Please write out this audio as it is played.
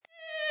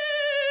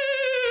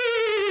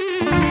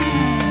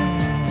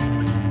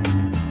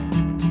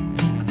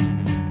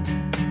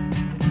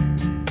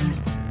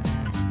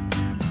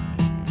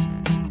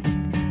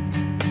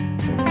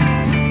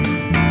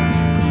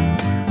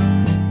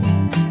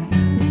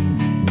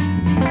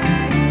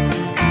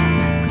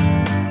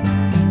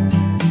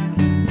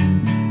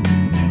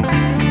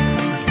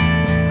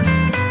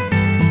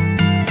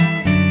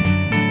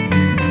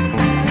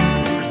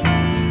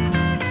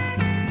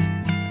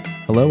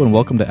Hello and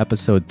welcome to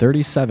episode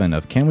 37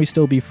 of Can We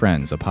Still Be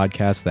Friends, a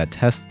podcast that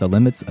tests the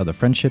limits of the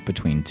friendship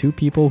between two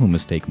people who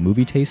mistake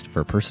movie taste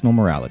for personal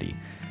morality.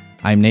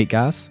 I'm Nate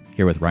Goss,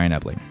 here with Ryan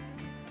Ebling.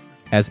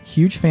 As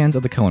huge fans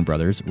of the Coen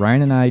brothers,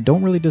 Ryan and I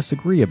don't really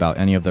disagree about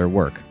any of their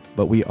work,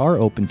 but we are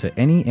open to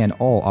any and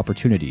all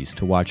opportunities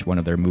to watch one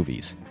of their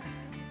movies.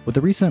 With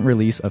the recent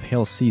release of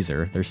Hail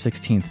Caesar, their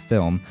 16th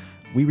film,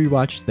 we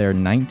rewatched their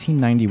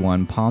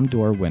 1991 Palme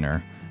d'Or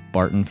winner,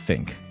 Barton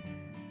Fink.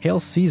 Hail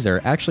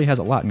Caesar actually has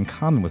a lot in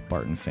common with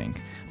Barton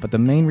Fink, but the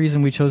main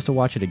reason we chose to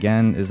watch it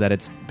again is that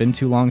it's been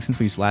too long since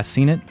we've last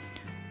seen it,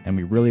 and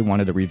we really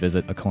wanted to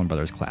revisit a Coen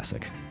brothers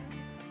classic.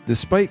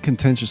 Despite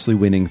contentiously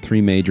winning 3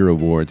 major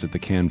awards at the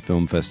Cannes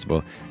Film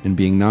Festival and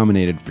being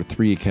nominated for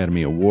 3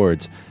 Academy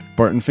Awards,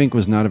 Barton Fink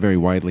was not a very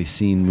widely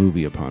seen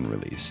movie upon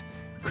release.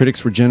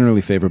 Critics were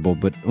generally favorable,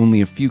 but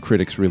only a few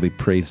critics really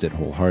praised it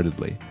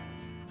wholeheartedly.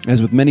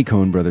 As with many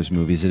Coen brothers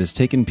movies, it has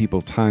taken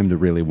people time to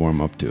really warm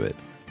up to it.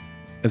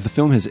 As the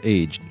film has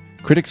aged,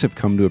 critics have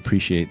come to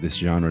appreciate this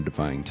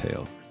genre-defying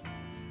tale.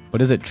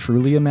 But is it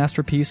truly a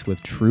masterpiece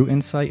with true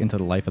insight into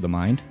the life of the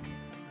mind?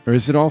 Or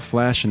is it all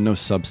flash and no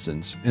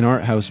substance, an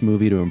art house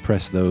movie to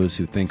impress those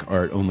who think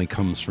art only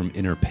comes from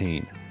inner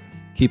pain?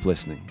 Keep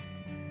listening.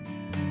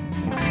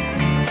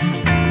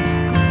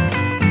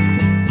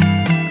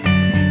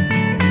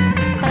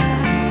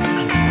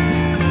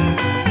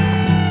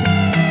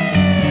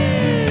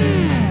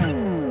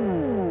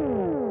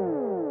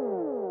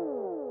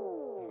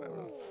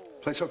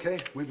 Place okay?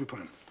 Where'd we put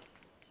him?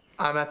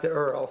 I'm at the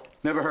Earl.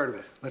 Never heard of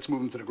it. Let's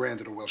move him to the Grand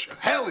or the Wilshire.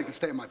 Hell, he can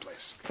stay in my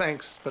place.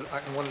 Thanks, but I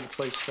wanted a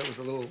place that was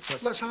a little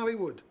Less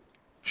Hollywood.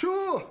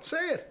 Sure, say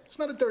it. It's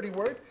not a dirty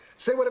word.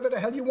 Say whatever the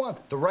hell you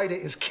want. The writer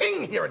is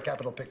king here at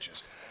Capitol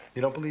Pictures.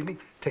 You don't believe me?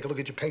 Take a look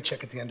at your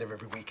paycheck at the end of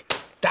every week.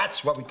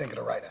 That's what we think of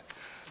the writer.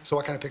 So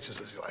what kind of pictures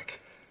does he like?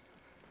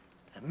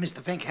 Mr.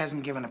 Fink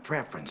hasn't given a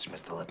preference,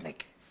 Mr.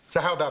 Lipnick. So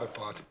how about it,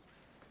 Bart?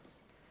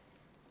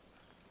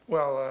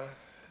 Well,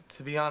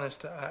 to be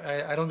honest,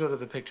 I don't go to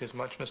the pictures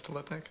much, Mr.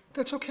 Lipnick.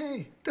 That's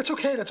okay. That's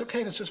okay. That's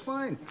okay. That's just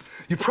fine.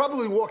 You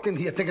probably walked in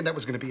here thinking that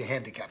was going to be a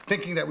handicap,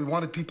 thinking that we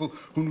wanted people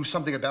who knew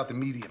something about the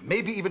medium,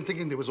 maybe even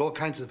thinking there was all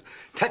kinds of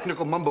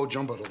technical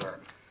mumbo-jumbo to learn.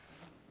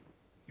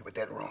 You were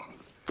dead wrong.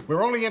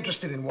 We're only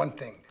interested in one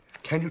thing.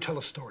 Can you tell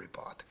a story,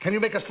 Bart? Can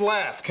you make us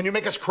laugh? Can you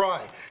make us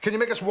cry? Can you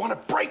make us want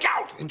to break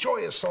out,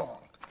 enjoy a song?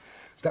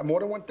 Is that more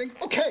than one thing?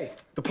 Okay.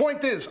 The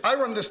point is, I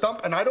run this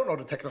dump, and I don't know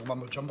the technical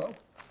mumbo-jumbo.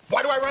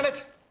 Why do I run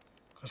it?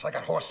 Because I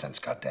got horse sense,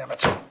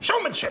 goddammit.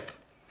 Showmanship!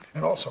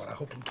 And also, and I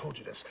hope Lou told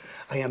you this,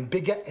 I am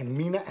bigger and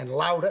meaner and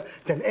louder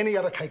than any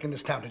other kike in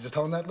this town. Did you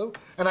tell him that, Lou?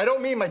 And I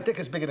don't mean my dick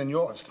is bigger than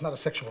yours. It's not a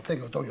sexual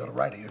thing, although you're the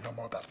writer, you know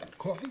more about that.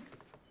 Coffee?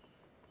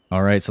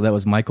 All right, so that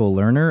was Michael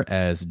Lerner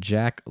as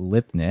Jack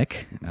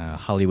Lipnick,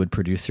 Hollywood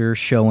producer,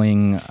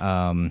 showing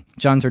John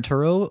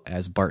Turturro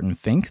as Barton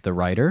Fink, the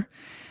writer.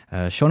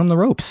 Showing him the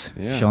ropes,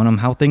 showing him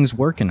how things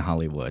work in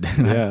Hollywood.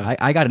 Yeah.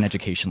 I got an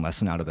education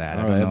lesson out of that.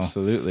 I don't know.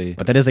 Absolutely.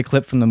 But that is a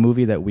clip from the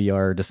movie that we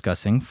are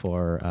discussing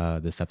for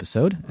this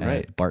episode,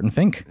 right? Barton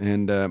Fink.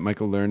 And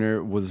Michael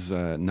Lerner was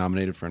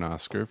nominated for an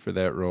Oscar for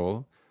that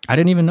role. I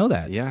didn't even know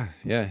that. Yeah,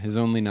 his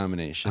only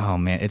nomination. Oh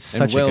man, it's and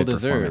such well a good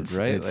deserved, performance.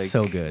 right? It's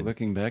so good.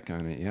 Looking back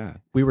on it, yeah.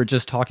 We were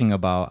just talking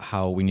about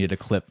how we needed a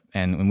clip,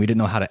 and we didn't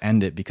know how to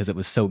end it because it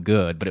was so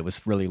good, but it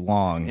was really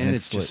long, and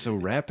it's just so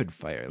rapid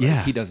fire. Like,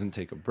 yeah, he doesn't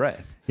take a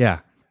breath. Yeah.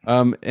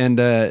 And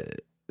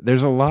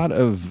there's a lot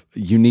of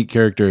unique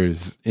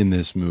characters in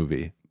this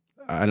movie.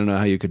 I don't know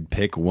how you could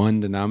pick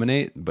one to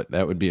nominate, but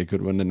that would be a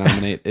good one to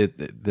nominate.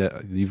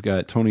 You've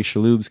got Tony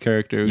Shalhoub's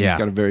character. He's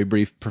got a very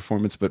brief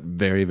performance, but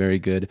very, very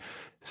good.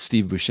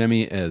 Steve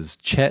Buscemi as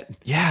Chet.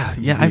 Yeah,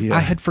 I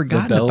had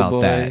forgotten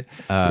about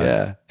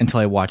that until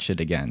I watched it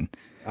again.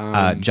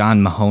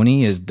 John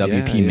Mahoney is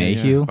W.P.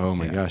 Mayhew. Oh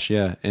my gosh,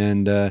 yeah.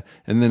 And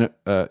then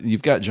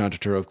you've got John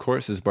Turturro, of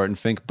course, as Barton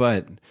Fink,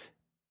 but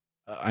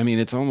I mean,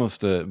 it's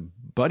almost a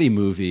buddy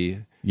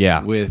movie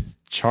with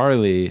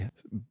Charlie,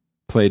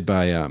 played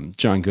by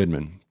John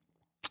Goodman,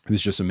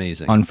 who's just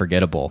amazing.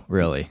 Unforgettable,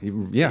 really.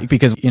 Yeah.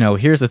 Because,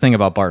 here's the thing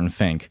about Barton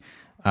Fink.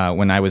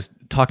 When I was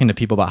talking to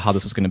people about how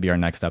this was going to be our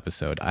next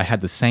episode, I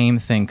had the same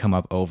thing come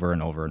up over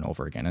and over and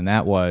over again. And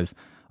that was,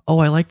 oh,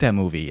 I like that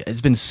movie.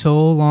 It's been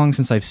so long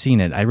since I've seen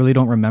it. I really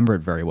don't remember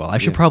it very well. I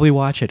should probably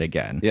watch it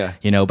again. Yeah.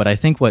 But I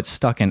think what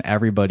stuck in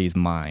everybody's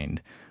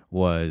mind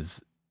was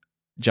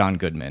John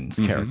Goodman's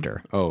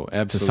character. Oh,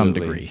 absolutely. To some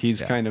degree.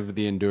 He's kind of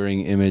the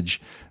enduring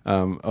image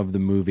of the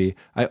movie.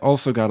 I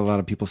also got a lot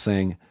of people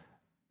saying,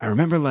 I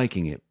remember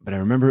liking it, but I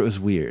remember it was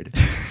weird.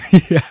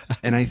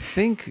 And I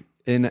think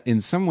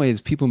in some ways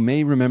people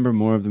may remember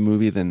more of the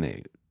movie than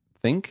they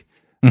think.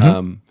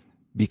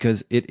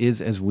 because it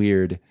is as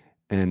weird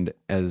and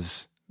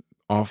as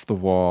off the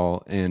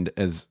wall and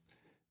as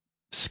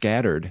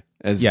scattered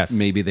as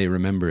maybe they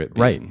remember it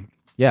being. Right.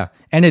 Yeah.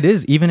 And it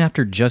is, even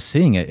after just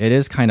seeing it, it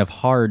is kind of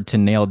hard to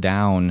nail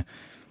down.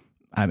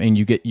 I mean,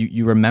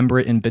 you remember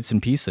it in bits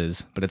and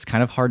pieces, but it's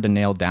kind of hard to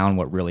nail down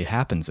what really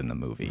happens in the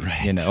movie,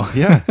 you know?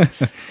 Yeah.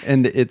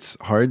 And it's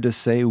hard to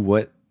say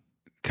what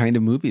kind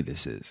of movie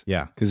this is.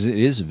 Yeah. Because it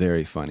is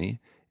very funny.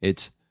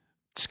 It's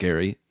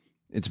scary.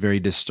 It's very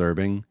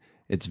disturbing.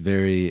 It's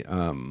very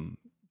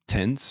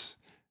tense.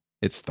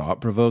 It's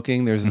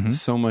thought-provoking.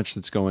 There's so much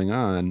that's going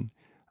on,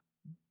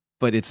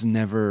 but it's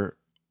never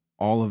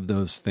all of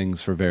those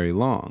things for very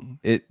long.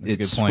 It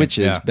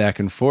switches back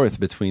and forth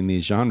between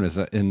these genres.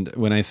 And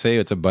when I say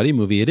it's a buddy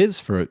movie, it is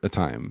for a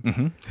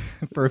time.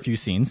 For a few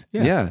scenes.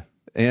 Yeah.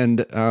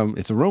 And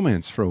it's a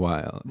romance for a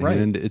while. Right.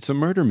 And it's a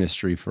murder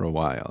mystery for a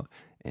while.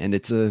 And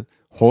it's a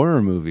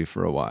horror movie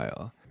for a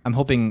while. I'm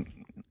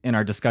hoping in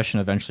our discussion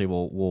eventually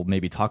we'll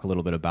maybe talk a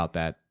little bit about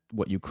that,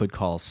 what you could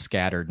call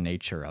scattered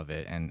nature of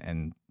it,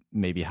 and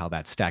maybe how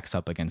that stacks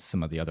up against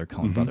some of the other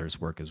Coen brothers'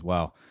 work as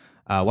well.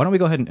 Why don't we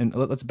go ahead and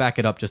let's back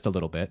it up just a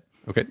little bit,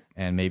 okay,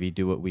 and maybe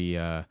do what we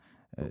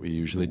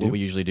usually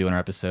do in our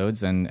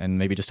episodes, and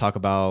maybe just talk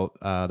about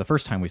the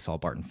first time we saw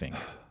Barton Fink.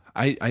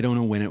 I don't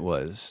know when it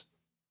was.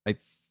 I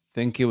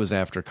think it was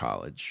after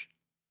college,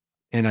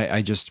 and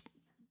I just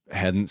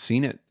hadn't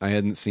seen it. I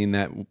hadn't seen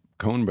that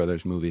Coen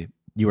Brothers movie.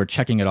 You were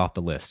checking it off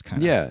the list,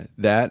 kind of. Yeah,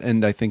 that,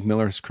 and I think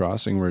Miller's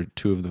Crossing were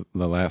two of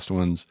the last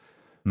ones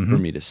for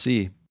me to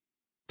see.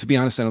 To be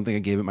honest, I don't think I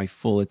gave it my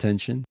full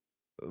attention.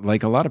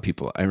 Like a lot of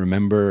people, I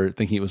remember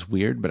thinking it was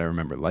weird, but I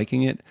remember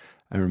liking it.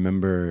 I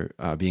remember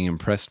being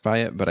impressed by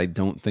it, but I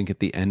don't think at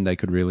the end I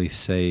could really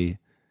say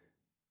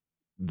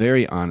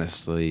very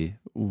honestly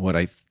what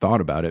I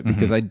thought about it,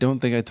 because I don't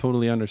think I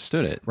totally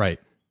understood it. Right.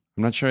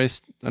 I'm not sure I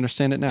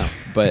understand it now,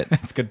 but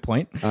that's a good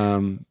point.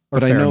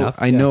 But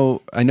I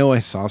know I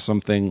saw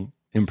something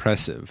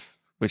impressive,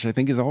 which I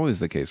think is always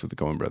the case with the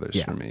Coen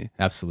Brothers for me.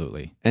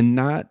 Absolutely. And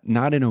not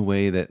in a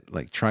way that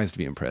like tries to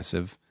be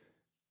impressive,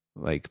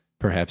 like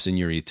perhaps in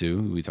Yuri-2,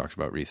 who we talked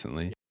about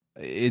recently.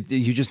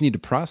 You just need to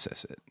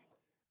process it.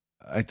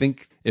 I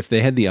think if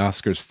they had the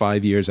Oscars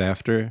 5 years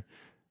after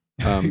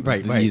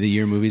the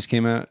year movies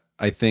came out,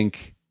 I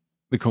think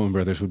the Coen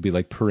Brothers would be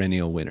like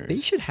perennial winners. They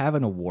should have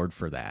an award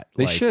for that.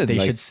 They should. They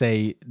like, should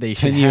say they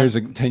 10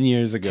 should 10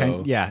 years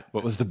ago. Yeah.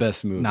 What was the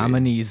best movie?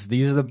 Nominees.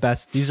 These are the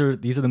best. These are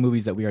the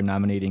movies that we are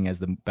nominating as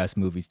the best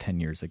movies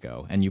 10 years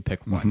ago, and you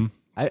pick one.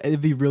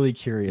 I'd be really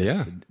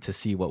curious to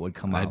see what would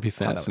come out. I'd be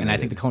fascinated. And I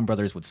think the Coen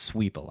Brothers would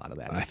sweep a lot of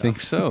that stuff. I think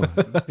so.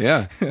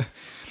 Yeah.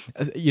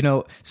 You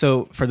know,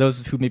 so for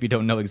those who maybe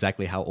don't know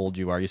exactly how old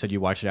you are, you said you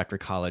watched it after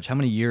college. How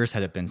many years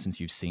had it been since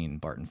you've seen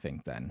Barton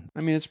Fink then?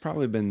 I mean, it's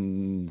probably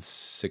been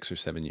 6 or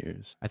 7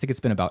 years. I think it's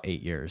been about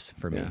 8 years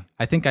for me. Yeah.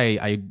 I think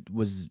I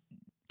was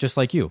just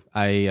like you.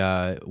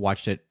 I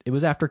watched it. It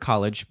was after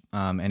college,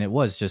 and it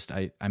was just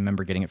I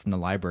remember getting it from the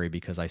library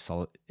because I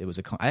saw it was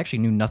I actually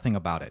knew nothing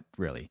about it,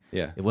 really.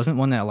 Yeah. It wasn't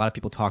one that a lot of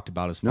people talked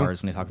about as far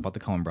as when they talked about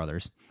the Coen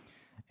Brothers.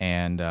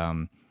 And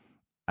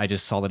I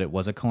just saw that it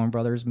was a Coen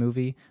Brothers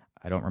movie.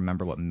 I don't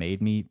remember what made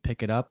me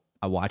pick it up.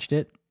 I watched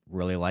it,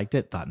 really liked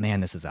it, thought,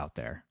 man, this is out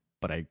there.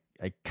 But I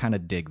kind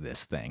of dig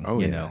this thing. Oh,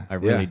 you know, I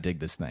really dig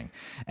this thing.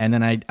 And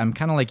then I'm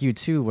kind of like you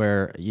too,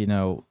 where, you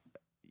know,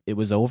 it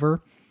was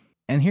over.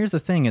 And here's the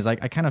thing is I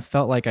kind of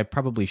felt like I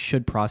probably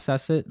should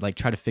process it, like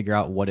try to figure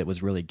out what it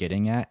was really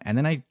getting at. And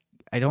then I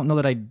don't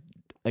know that I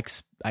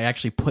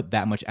actually put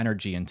that much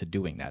energy into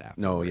doing that afterwards.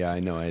 No, yeah,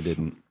 I know I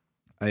didn't.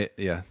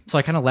 So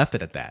I kind of left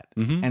it at that.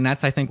 And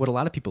that's, I think, what a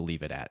lot of people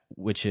leave it at,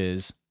 which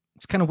is,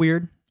 it's kind of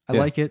weird. I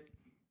like it.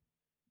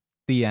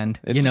 The end.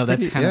 It's you know,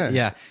 pretty, that's kind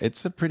of,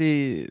 It's a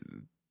pretty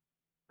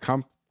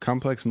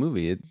complex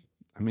movie. It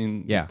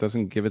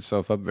doesn't give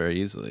itself up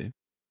very easily.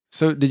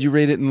 So did you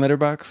rate it in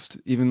Letterboxd,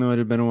 even though it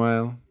had been a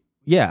while?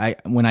 Yeah,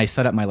 when I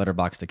set up my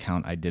Letterboxd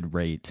account, I did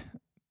rate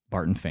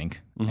Barton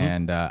Fink,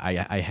 and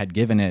I had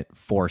given it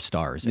 4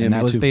 stars. And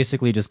that was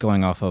basically just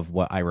going off of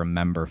what I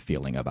remember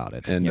feeling about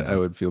it. And you know? I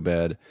would feel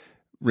bad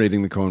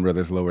rating the Coen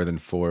Brothers lower than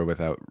 4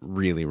 without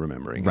really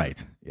remembering.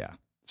 Right, yeah.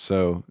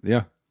 So,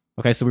 yeah.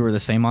 Okay, so we were the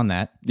same on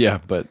that. Yeah,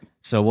 but...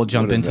 So we'll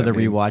jump into the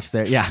rewatch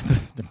there. Yeah,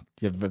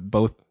 you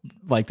both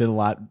liked it a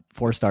lot,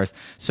 4 stars.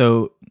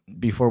 So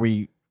before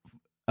we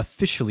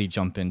officially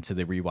jump into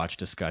the rewatch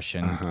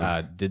discussion,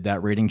 did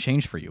that rating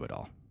change for you at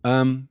all?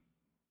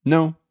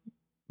 No,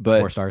 but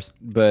 4 stars.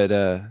 But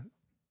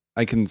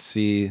I can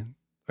see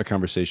a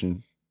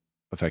conversation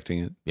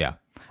affecting it. Yeah,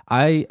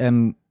 I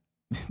am.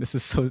 This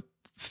is so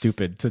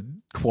stupid to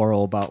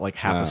quarrel about like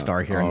half a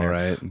star here and there,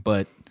 right.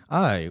 But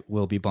I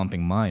will be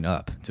bumping mine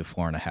up to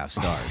 4.5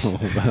 stars.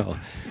 Oh, well,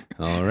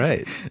 all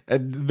right.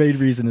 And the main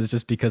reason is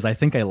just because I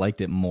think I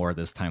liked it more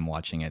this time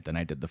watching it than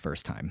I did the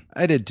first time.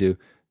 I did too.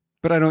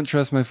 But I don't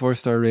trust my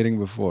 4-star rating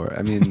before.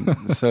 I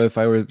mean, so if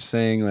I were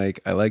saying like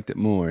I liked it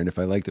more, and if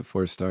I liked it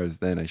 4 stars,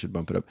 then I should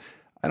bump it up.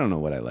 I don't know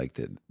what I liked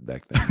it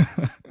back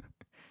then.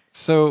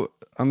 So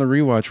on the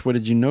rewatch, what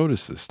did you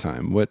notice this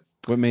time? What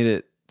made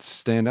it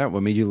stand out?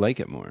 What made you like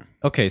it more?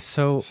 Okay,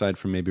 so Aside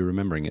from maybe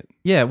remembering it.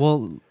 yeah,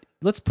 well,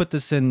 let's put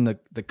this in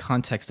the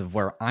context of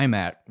where I'm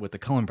at with the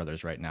Coen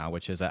brothers right now,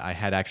 which is that I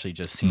had actually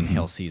just seen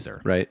Hail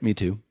Caesar. Right, me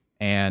too.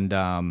 And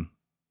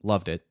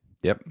loved it.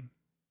 Yep.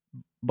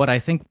 But I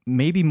think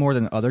maybe more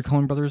than other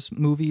Coen brothers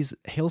movies,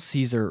 Hail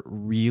Caesar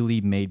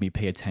really made me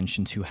pay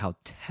attention to how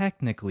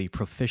technically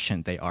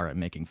proficient they are at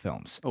making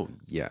films. Oh,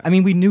 yeah. I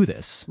mean, we knew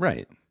this,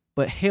 right.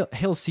 but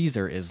Hail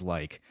Caesar is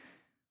like,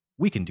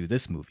 we can do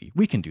this movie.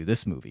 We can do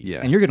this movie.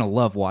 Yeah. And you're going to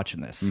love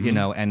watching this, you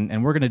know,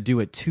 and we're going to do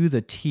it to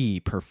the T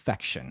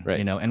perfection, Right.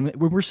 you know, and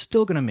we're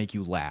still going to make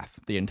you laugh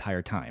the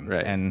entire time.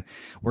 Right. And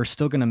we're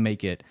still going to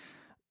make it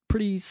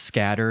pretty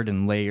scattered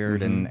and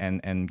layered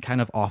and kind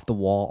of off the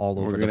wall all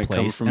over We're the going to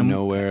place. come from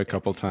nowhere a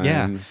couple times.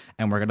 Yeah.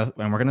 And we're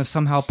going to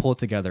somehow pull it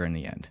together in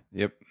the end.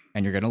 Yep.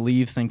 And you're going to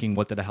leave thinking,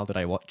 what the hell did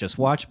I just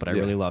watch? But I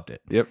really loved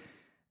it. Yep.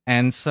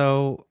 And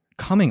so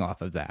coming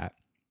off of that,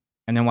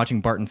 and then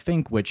watching Barton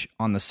Fink, which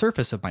on the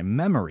surface of my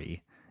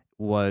memory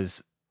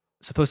was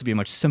supposed to be a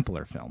much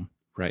simpler film.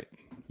 Right.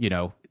 You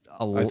know,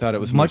 I thought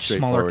it was more much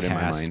smaller straightforward in my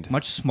cast, mind.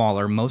 much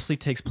smaller, mostly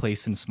takes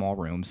place in small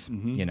rooms,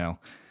 you know.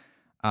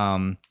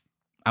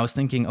 I was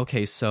thinking,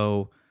 okay,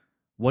 so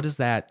what does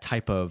that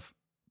type of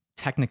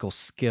technical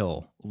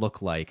skill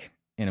look like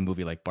in a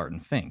movie like Barton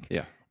Fink?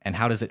 Yeah. And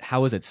how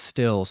is it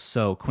still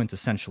so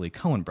quintessentially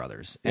Coen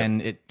brothers? Yeah.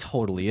 And it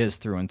totally is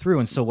through and through.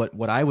 And so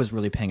what I was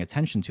really paying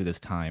attention to this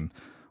time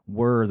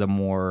were the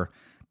more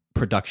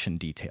production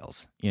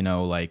details, you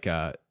know, like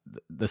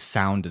the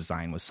sound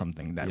design was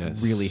something that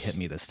really hit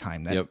me this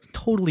time that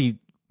totally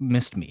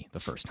missed me the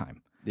first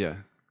time. Yeah.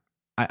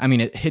 I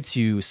mean, it hits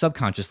you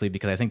subconsciously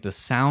because I think the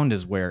sound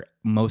is where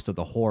most of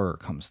the horror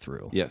comes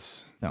through.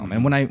 Yes. Film.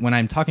 And when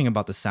I'm talking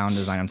about the sound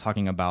design, I'm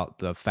talking about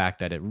the fact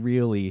that it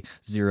really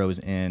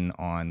zeroes in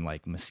on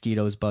like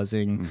mosquitoes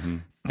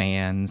buzzing,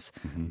 fans,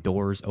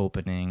 doors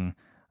opening,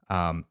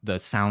 the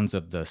sounds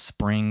of the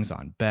springs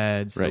on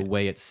beds, the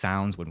way it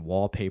sounds when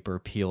wallpaper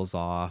peels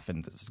off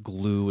and this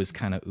glue is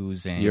kind of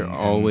oozing. You're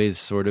always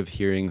sort of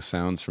hearing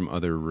sounds from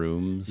other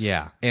rooms.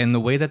 Yeah. And the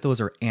way that those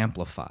are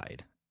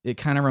amplified, it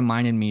kind of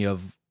reminded me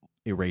of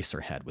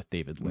Eraserhead with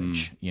David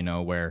Lynch, you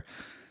know, where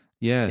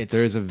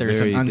there's a an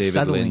very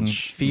unsettling David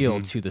Lynch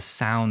feel to the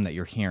sound that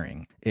you're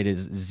hearing. It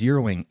is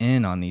zeroing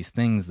in on these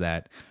things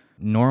that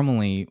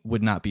normally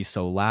would not be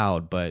so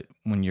loud, but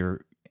when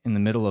you're in the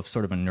middle of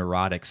sort of a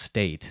neurotic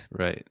state,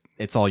 right,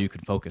 it's all you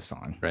can focus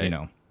on, right. You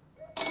know.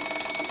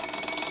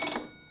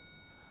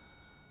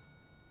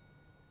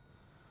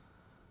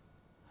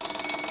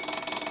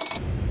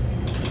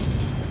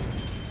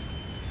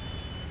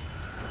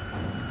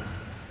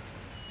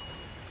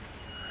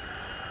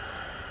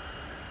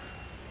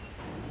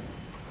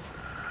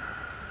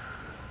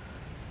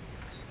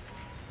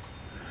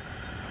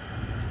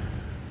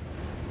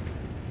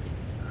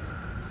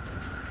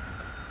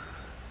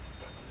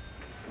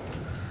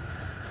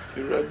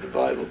 You read the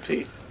Bible,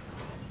 Pete?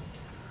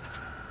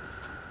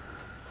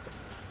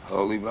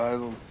 Holy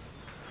Bible?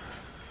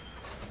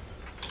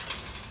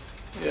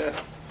 Yeah.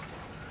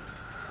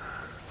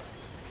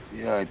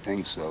 Yeah, I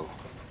think so.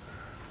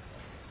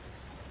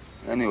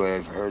 Anyway,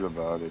 I've heard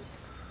about it.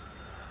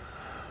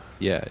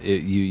 Yeah,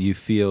 you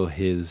feel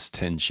his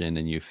tension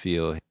and you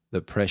feel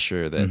the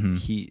pressure that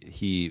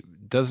he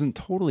doesn't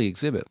totally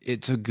exhibit.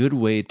 It's a good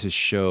way to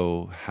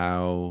show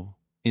how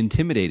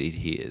intimidated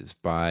he is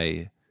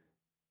by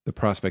the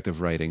prospect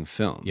of writing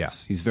films. Yeah.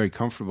 He's very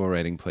comfortable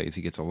writing plays.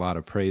 He gets a lot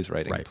of praise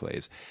writing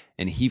plays.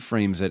 And he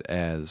frames it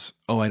as,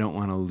 oh, I don't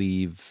want to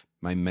leave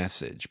my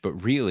message.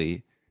 But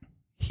really,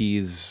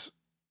 he's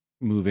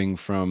moving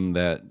from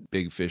that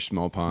big fish,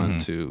 small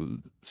pond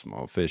to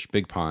small fish,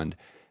 big pond.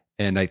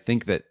 And I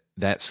think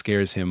that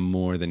scares him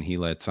more than he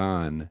lets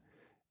on.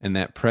 And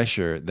that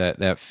pressure,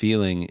 that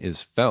feeling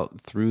is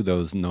felt through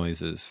those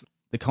noises.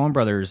 The Coen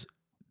brothers,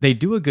 they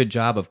do a good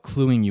job of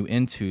cluing you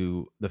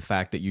into the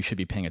fact that you should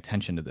be paying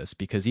attention to this,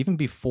 because even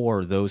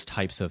before those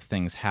types of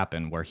things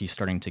happen, where he's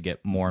starting to get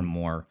more and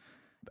more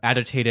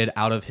agitated,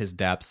 out of his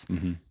depths,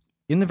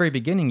 in the very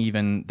beginning,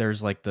 even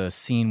there's like the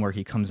scene where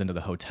he comes into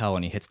the hotel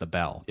and he hits the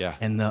bell. Yeah.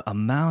 And the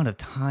amount of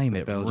time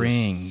it bell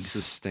rings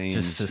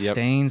just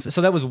sustains. So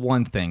that was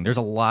one thing. There's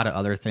a lot of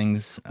other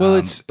things.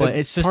 Well, but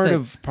it's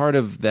just part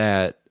of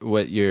that.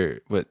 What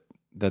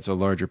that's a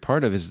larger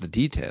part of is the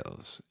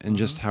details and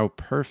just how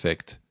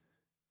perfect,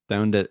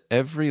 down to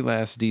every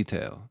last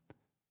detail,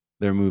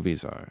 their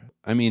movies are.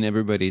 I mean,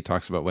 everybody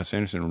talks about Wes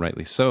Anderson,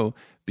 rightly so,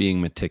 being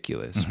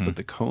meticulous, but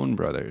the Coen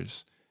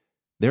brothers,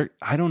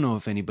 I don't know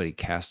if anybody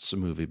casts a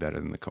movie better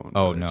than the Coen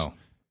brothers. Oh, no.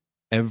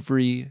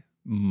 Every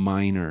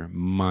minor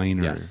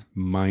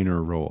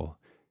role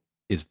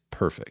is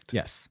perfect.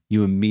 Yes.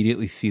 You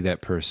immediately see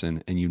that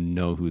person and you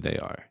know who they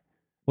are.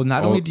 Well,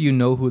 not only do you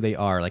know who they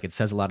are, like it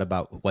says a lot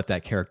about what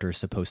that character is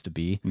supposed to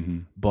be,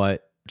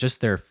 but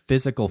just their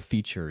physical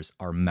features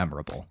are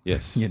memorable.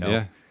 Yes. You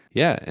know?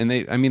 Yeah. And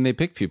they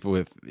pick people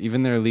with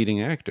even their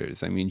leading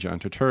actors. I mean, John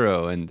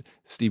Turturro and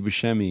Steve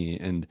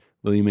Buscemi and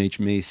William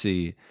H.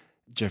 Macy,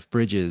 Jeff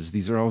Bridges.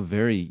 These are all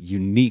very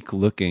unique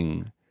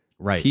looking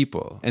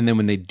people. And then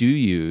when they do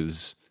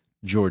use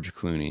George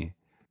Clooney,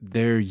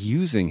 they're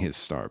using his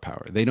star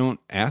power. They don't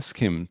ask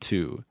him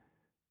to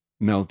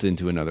melt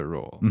into another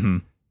role. Mm-hmm.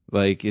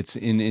 Like it's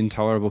in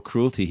Intolerable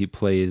Cruelty, he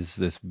plays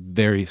this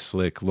very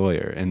slick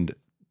lawyer, and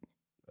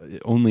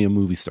only a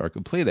movie star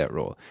could play that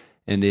role.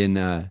 And in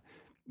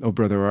Oh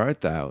Brother Where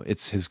Art Thou,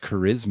 it's his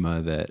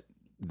charisma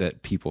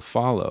that people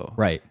follow.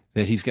 Right.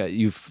 That he's got,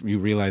 you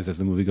realize as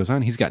the movie goes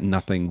on, he's got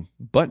nothing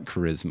but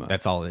charisma.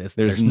 That's all it is.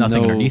 There's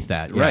nothing underneath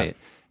that. Yeah. Right.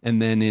 And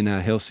then in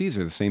Hail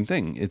Caesar, the same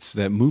thing. It's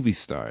that movie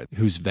star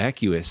who's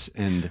vacuous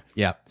and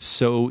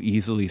so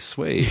easily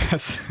swayed.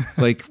 Yes.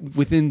 Like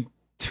within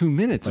 2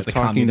 minutes Like of the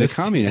talking to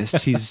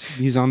communists. communists,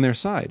 he's on their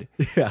side.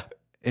 Yeah.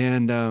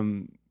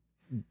 And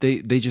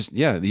they just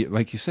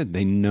like you said,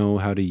 they know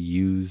how to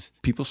use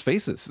people's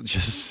faces.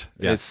 Just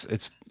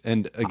it's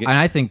and again, And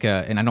I think,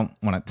 and I don't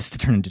want this to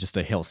turn into just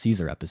a Hail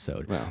Caesar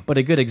episode, but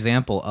a good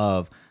example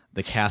of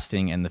the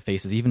casting and the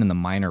faces, even in the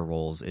minor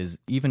roles, is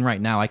even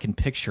right now I can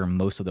picture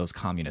most of those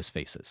communist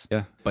faces.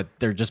 Yeah, but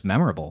they're just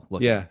memorable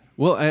looking. Yeah,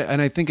 well,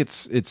 and I think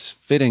it's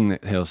fitting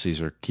that Hail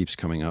Caesar keeps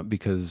coming up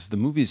because the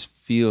movies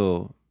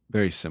feel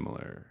very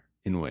similar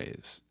in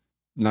ways.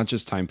 Not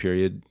just time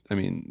period. I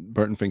mean,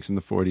 Barton Fink's in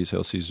the 40s,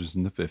 Hail Caesar's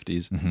in the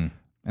 50s. Mm-hmm.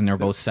 And they're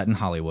both set in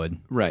Hollywood.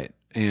 Right.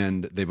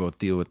 And they both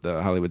deal with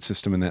the Hollywood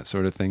system and that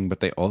sort of thing, but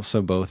they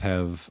also both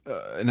have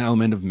an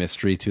element of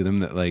mystery to them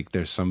that like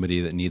there's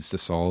somebody that needs to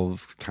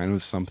solve kind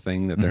of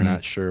something that they're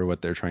not sure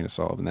what they're trying to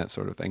solve and that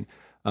sort of thing.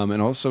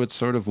 And also it's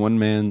sort of one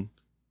man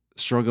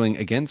struggling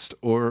against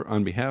or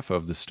on behalf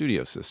of the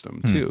studio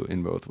system too,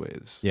 in both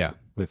ways. Yeah.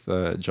 With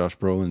Josh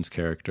Brolin's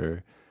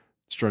character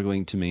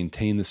struggling to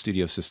maintain the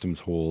studio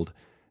system's hold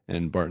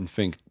and Barton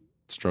Fink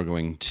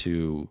struggling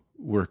to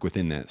work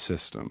within that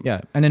system.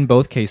 Yeah. And in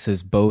both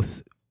cases,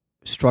 both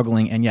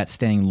struggling and yet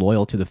staying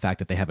loyal to the fact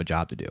that they have a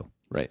job to do.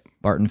 Right.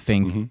 Barton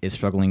Fink is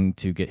struggling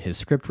to get his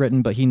script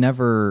written, but he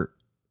never,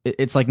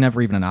 it's like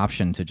never even an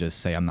option to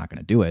just say, I'm not going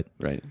to do it.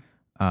 Right.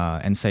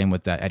 And same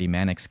with that Eddie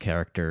Mannix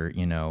character,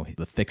 you know,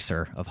 the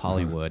fixer of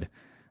Hollywood.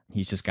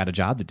 He's just got a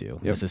job to do.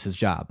 This is his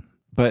job.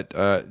 But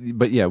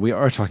yeah, we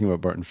are talking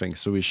about Barton Fink,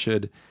 so we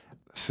should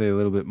say a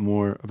little bit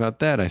more about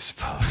that, I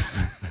suppose.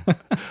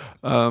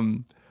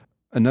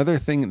 Another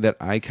thing that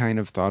I kind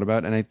of thought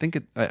about, and I think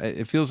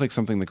it feels like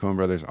something the Coen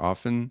brothers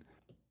often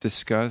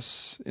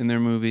discuss in their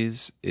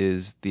movies,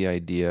 is the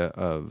idea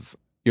of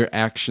your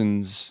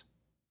actions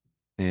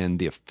and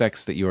the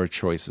effects that your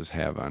choices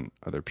have on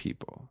other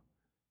people.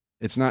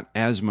 It's not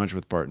as much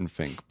with Barton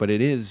Fink, but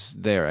it is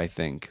there, I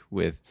think,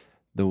 with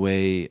the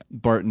way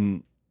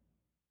Barton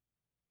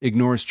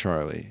ignores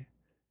Charlie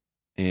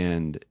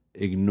and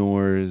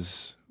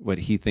ignores what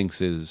he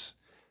thinks is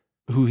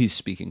who he's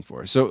speaking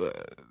for. So,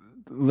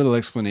 little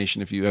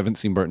explanation if you haven't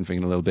seen Barton Fink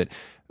in a little bit.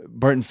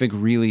 Barton Fink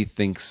really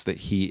thinks that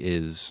he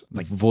is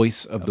like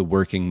voice of the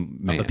working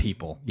man. Of the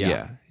people.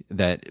 Yeah.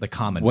 That the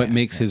common what man,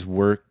 makes his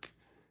work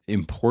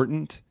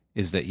important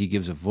is that he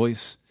gives a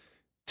voice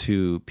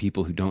to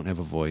people who don't have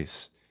a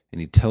voice,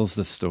 and he tells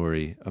the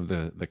story of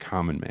the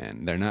common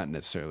man. They're not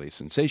necessarily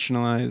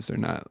sensationalized, they're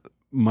not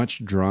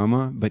much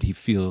drama, but he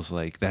feels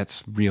like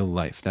that's real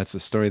life. That's the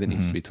story that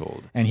needs to be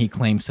told. And he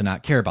claims to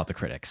not care about the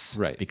critics.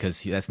 Right.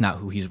 Because that's not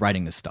who he's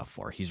writing this stuff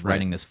for. He's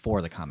writing this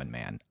for the common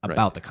man,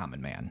 about the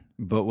common man.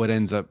 But what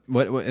ends up,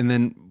 and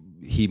then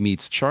he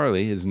meets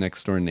Charlie, his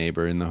next door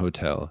neighbor in the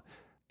hotel,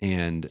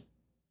 and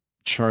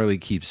Charlie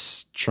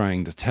keeps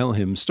trying to tell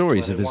him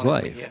stories of his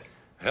life.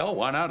 Hell,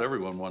 why not?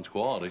 Everyone wants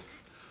quality.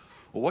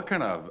 Well, what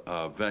kind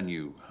of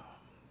venue,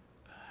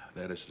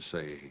 that is to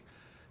say,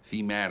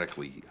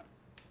 thematically,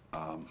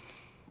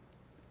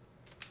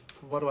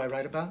 What do I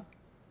write about?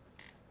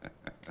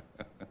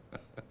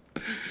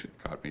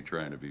 Caught me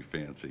trying to be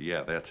fancy.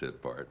 Yeah, that's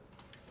it, Bart.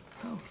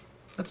 Oh,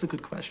 that's a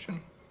good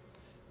question.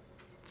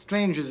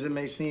 Strange as it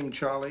may seem,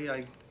 Charlie,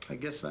 I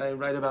guess I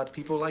write about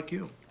people like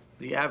you.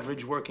 The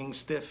average working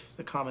stiff,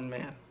 the common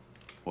man.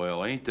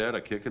 Well, ain't that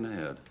a kick in the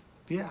head?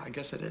 Yeah, I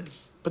guess it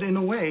is. But in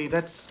a way,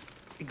 that's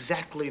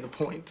exactly the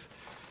point.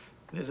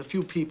 There's a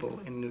few people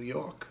in New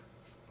York,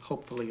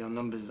 hopefully our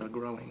numbers are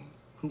growing,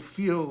 who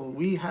feel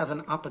we have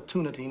an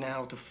opportunity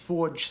now to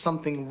forge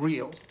something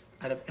real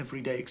out of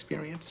everyday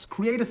experience.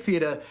 Create a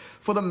theater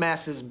for the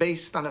masses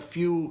based on a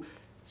few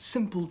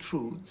simple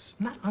truths,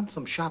 not on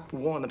some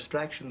shop-worn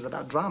abstractions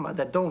about drama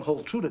that don't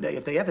hold true today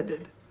if they ever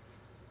did.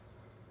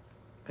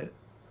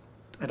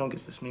 I don't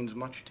guess this means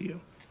much to you.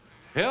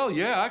 Hell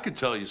yeah, I could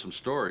tell you some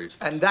stories.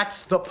 And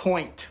that's the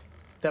point,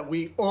 that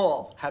we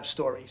all have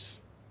stories.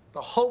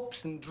 The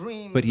hopes and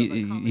dreams. But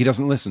he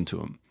doesn't listen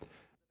to him.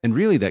 And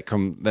really that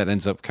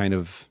ends up kind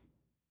of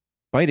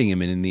biting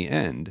him in the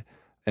end,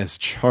 as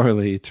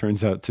Charlie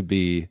turns out to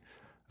be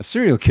a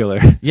serial killer.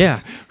 Yeah.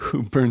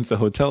 Who burns the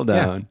hotel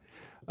down.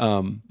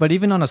 Yeah. But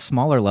even on a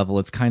smaller level,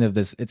 it's kind of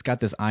it's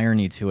got this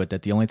irony to it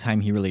that the only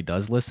time he really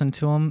does listen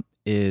to him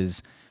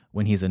is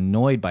when he's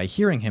annoyed by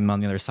hearing him on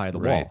the other side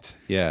of the wall.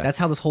 Yeah. That's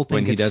how this whole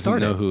thing gets started. When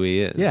he doesn't know who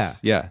he is. Yeah.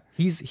 Yeah.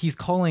 He's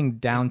calling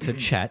down to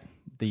Chet,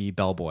 the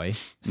bellboy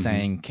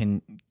saying,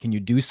 "Can you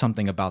do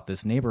something about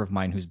this neighbor of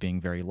mine who's being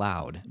very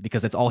loud?"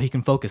 Because that's all he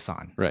can focus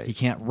on. Right. He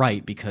can't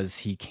write because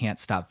he can't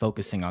stop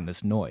focusing on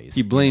this noise.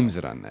 He blames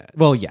it on that.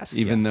 Well, yes,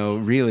 Even though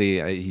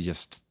really he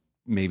just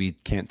maybe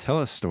can't tell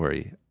a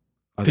story.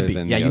 Other could be.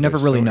 than Yeah, the you never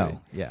other really story.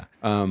 know.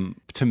 Yeah.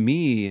 To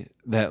me,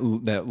 that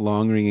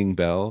long ringing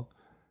bell,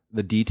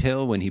 the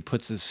detail when he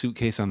puts his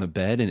suitcase on the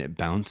bed and it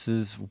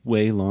bounces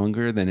way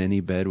longer than any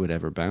bed would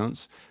ever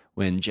bounce.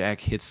 When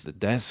Jack hits the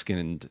desk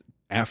and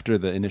after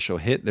the initial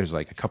hit, there's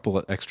like a couple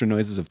of extra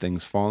noises of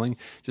things falling.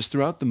 Just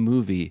throughout the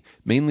movie,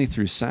 mainly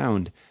through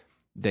sound,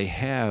 they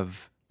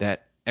have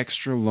that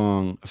extra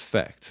long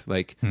effect.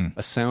 Like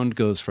a sound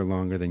goes for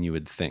longer than you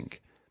would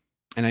think.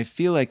 And I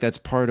feel like that's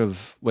part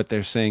of what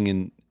they're saying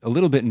in a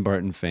little bit in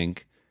Barton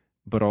Fink,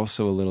 but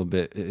also a little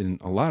bit in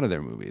a lot of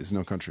their movies,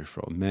 No Country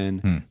for Old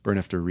Men, Burn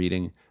After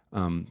Reading,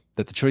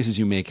 that the choices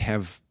you make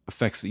have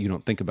effects that you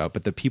don't think about,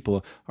 but the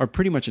people are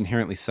pretty much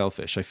inherently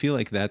selfish. I feel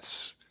like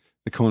that's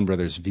the Coen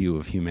brothers' view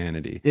of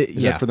humanity.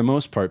 Is that for the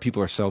most part,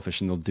 people are selfish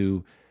and they'll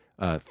do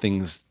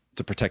things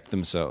to protect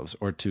themselves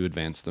or to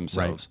advance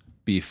themselves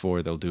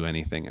before they'll do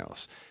anything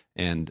else.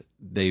 And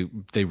they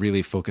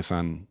really focus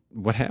on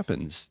what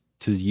happens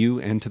to you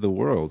and to the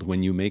world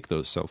when you make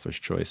those selfish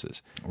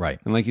choices. Right.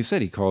 And like you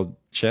said, he called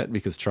Chet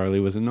because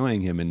Charlie was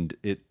annoying him, and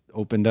it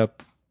opened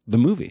up the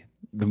movie.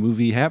 The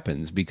movie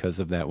happens because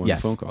of that one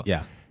phone call.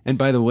 Yeah. And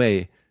by the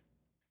way,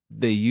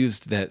 they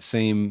used that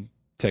same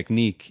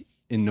technique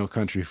in No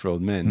Country for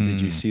Old Men. Did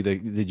you see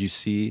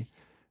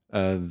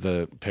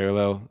the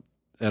parallel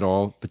at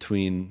all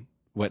between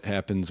what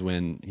happens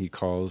when he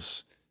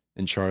calls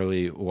and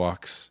Charlie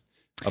walks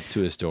up to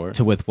his door?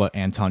 With what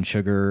Anton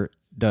Sugar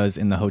does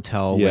in the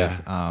hotel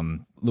with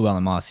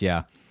Llewellyn Moss,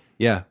 Yeah,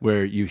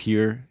 where you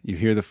hear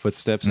the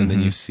footsteps and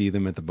then you see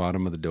them at the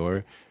bottom of the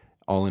door,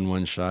 all in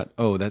one shot.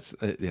 Oh, that's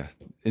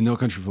in No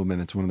Country for Old Men,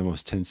 it's one of the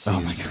most tense scenes.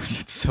 Oh my gosh,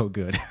 it's so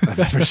good. I've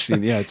ever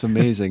seen. Yeah, it's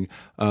amazing.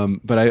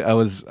 But I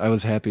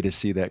was happy to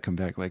see that come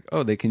back. Like,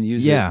 oh, they can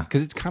use it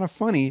because it's kind of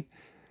funny,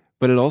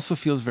 but it also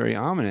feels very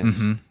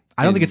ominous.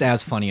 I don't think it's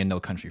as funny in No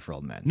Country for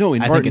Old Men. No,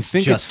 in Barton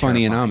Fink, it's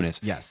funny and terrifying.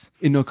 ominous. Yes.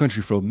 In No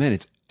Country for Old Men,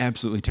 it's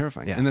absolutely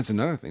terrifying. Yeah. And that's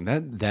another thing.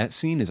 That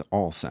scene is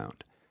all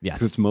sound. Yes.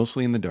 'Cause it's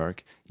mostly in the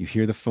dark. You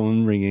hear the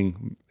phone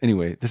ringing.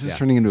 Anyway, this is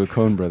turning into a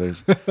Coen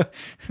Brothers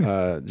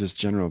just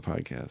general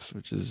podcast,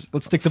 which is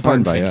Let's stick to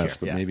fun Barton by Fink us, here.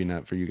 but Yeah. maybe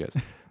not for you guys.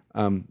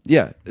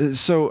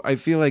 So I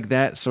feel like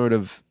that sort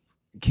of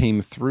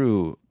came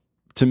through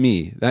to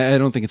me. I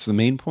don't think it's the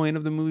main point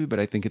of the movie, but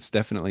I think it's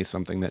definitely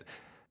something that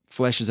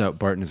fleshes out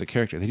Barton as a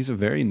character. That he's a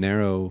very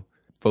narrow,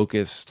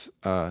 focused,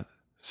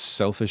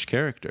 selfish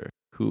character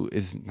who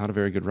is not a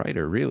very good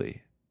writer,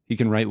 really. He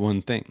can write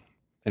one thing.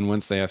 And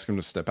once they ask him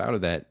to step out of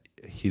that,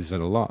 he's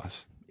at a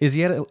loss. Is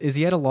he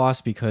at a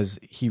loss because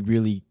he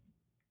really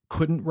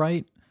couldn't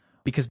write?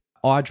 Because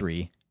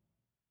Audrey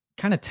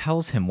kind of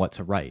tells him what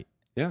to write.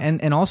 Yeah.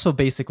 And also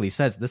basically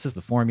says this is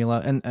the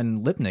formula. And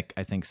Lipnick,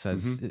 I think,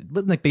 says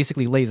Lipnick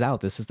basically lays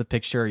out this is the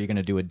picture. You're going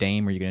to do a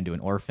dame or you're going to do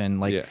an orphan.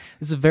 Like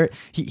this is a very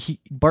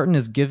Barton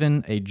is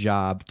given a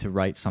job to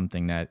write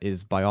something that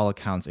is by all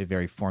accounts a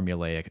very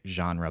formulaic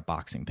genre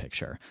boxing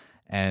picture.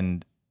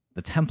 And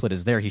the template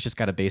is there. He's just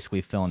got to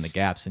basically fill in the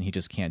gaps, and he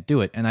just can't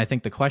do it. And I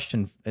think the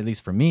question, at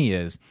least for me,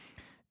 is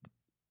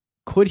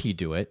could he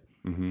do it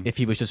if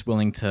he was just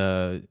willing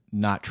to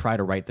not try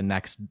to write the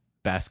next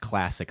best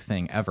classic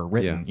thing ever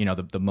written,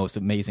 the most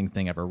amazing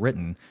thing ever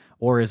written?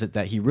 Or is it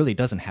that he really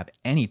doesn't have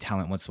any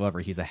talent whatsoever?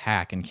 He's a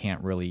hack and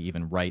can't really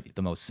even write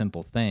the most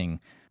simple thing.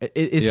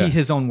 Is he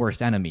his own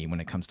worst enemy when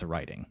it comes to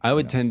writing? I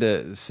would tend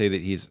to say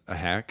that he's a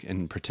hack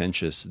and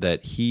pretentious,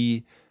 that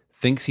he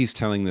thinks he's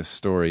telling this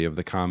story of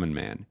the common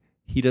man.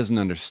 He doesn't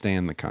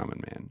understand the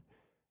common man,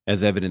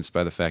 as evidenced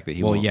by the fact that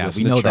he won't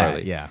listen to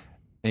Charlie.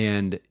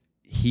 And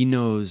he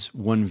knows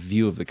one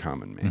view of the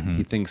common man.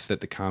 He thinks that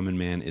the common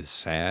man is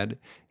sad.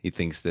 He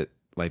thinks that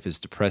life is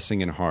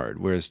depressing and hard.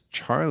 Whereas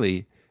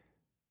Charlie,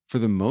 for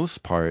the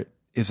most part,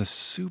 is a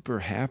super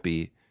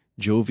happy,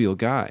 jovial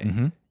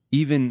guy.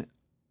 Even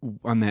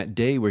on that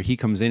day where he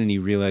comes in and he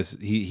realizes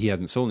he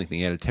hasn't sold anything,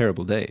 he had a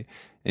terrible day,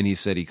 and he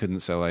said he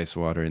couldn't sell ice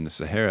water in the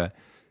Sahara,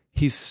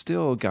 he's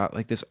still got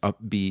like this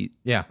upbeat,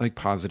 like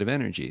positive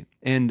energy.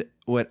 And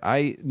what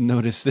I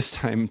noticed this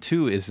time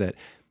too is that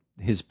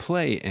his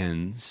play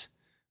ends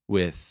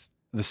with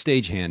the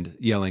stagehand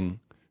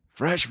yelling,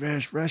 "Fresh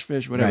fish, fresh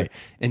fish," whatever. Right.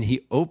 And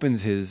he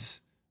opens his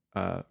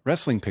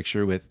wrestling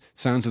picture with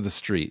 "Sounds of the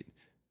Street,"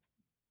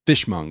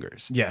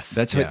 fishmongers. Yes.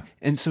 That's what.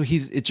 And so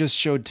it just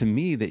showed to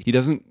me that he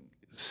doesn't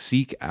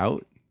seek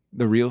out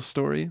the real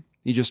story.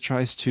 He just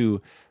tries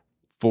to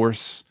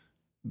force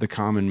the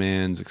common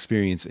man's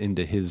experience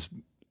into his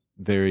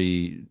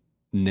very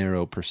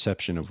narrow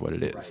perception of what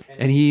it is. Right.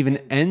 And he even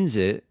ends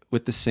it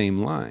with the same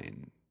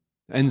line.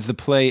 Ends the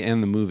play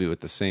and the movie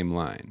with the same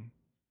line.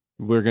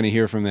 We're going to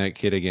hear from that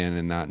kid again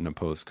and not in a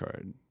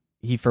postcard.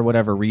 He, for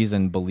whatever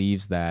reason,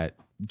 believes that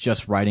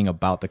just writing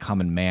about the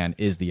common man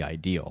is the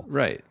ideal.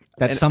 Right.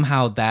 That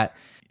somehow that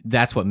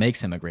that's what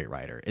makes him a great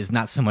writer, is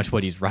not so much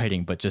what he's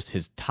writing, but just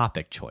his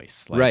topic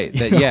choice. Like, Right.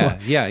 you know,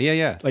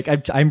 Yeah. Like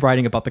I'm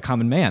writing about the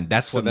common man.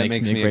 That's So what that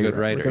makes me me a good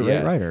writer.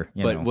 great writer.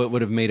 You But know? what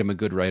would have made him a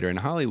good writer in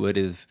Hollywood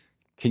is,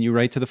 can you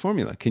write to the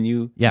formula? Can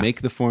you Yeah.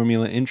 make the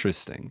formula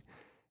interesting?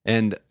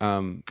 And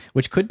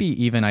Which could be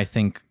even, I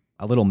think,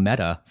 a little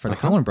meta for the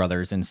Coen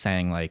brothers in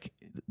saying, like,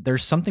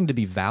 there's something to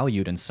be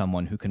valued in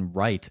someone who can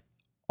write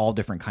all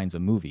different kinds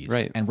of movies,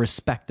 Right. and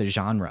respect the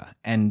genre,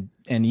 and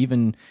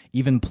even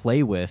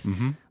play with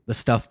the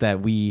stuff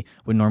that we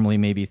would normally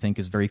maybe think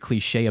is very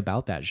cliche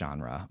about that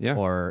genre, Yeah.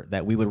 or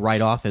that we would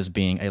write off as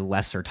being a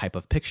lesser type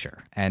of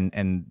picture.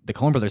 And the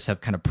Coen brothers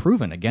have kind of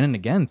proven again and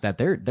again that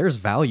there's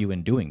value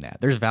in doing that.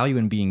 There's value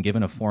in being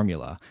given a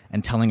formula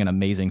and telling an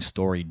amazing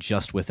story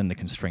just within the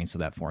constraints of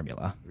that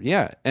formula.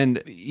 yeah,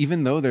 and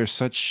even though they're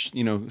such,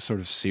 sort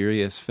of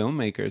serious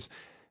filmmakers,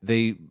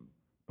 they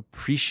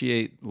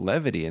appreciate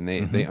levity, and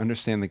they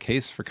understand the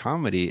case for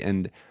comedy.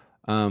 And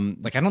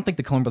Like, I don't think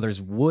the Coen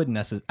brothers would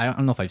necessarily, I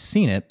don't know if I've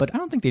seen it, but I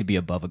don't think they'd be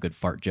above a good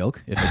fart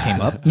joke if it came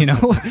up, you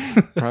know?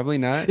 probably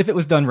not. If it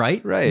was done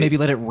right. Right. Maybe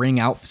let it ring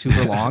out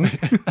super long.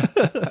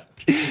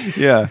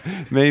 Yeah,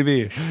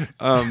 maybe.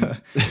 I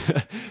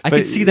but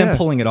could see them yeah.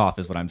 pulling it off,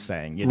 is what I'm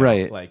saying. You know?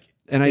 Right. Like,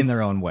 And in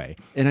their own way.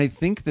 And I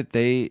think that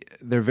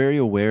they're very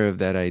aware of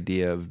that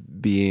idea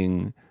of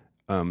being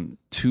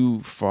too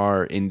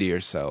far into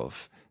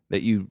yourself,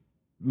 that you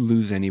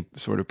lose any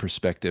sort of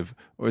perspective,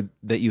 or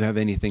that you have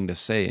anything to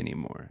say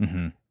anymore.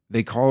 Mm-hmm.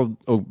 They called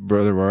 "Oh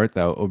Brother Where Art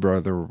Thou," "Oh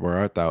Brother Where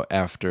Art Thou"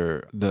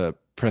 after the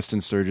Preston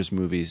Sturges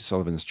movie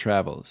Sullivan's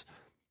Travels.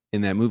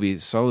 In that movie,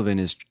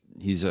 Sullivan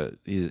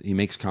he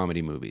makes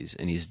comedy movies,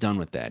 and he's done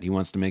with that. He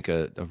wants to make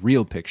a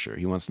real picture.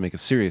 He wants to make a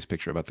serious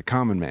picture about the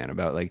common man,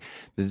 about like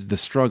the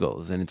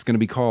struggles, and it's going to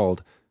be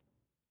called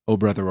 "Oh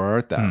Brother Where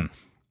Art Thou."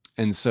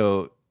 And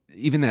so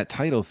even that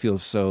title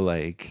feels so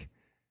like,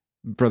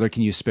 brother,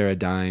 can you spare a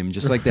dime?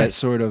 Just like that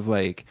sort of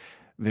like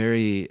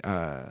very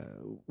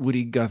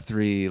Woody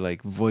Guthrie,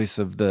 like voice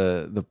of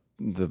the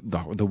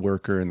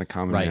worker and the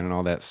common man and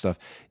all that stuff.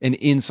 And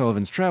in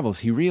Sullivan's Travels,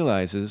 he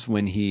realizes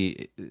when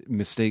he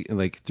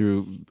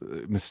through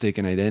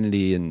mistaken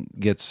identity and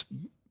gets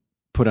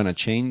put on a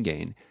chain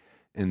gang,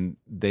 and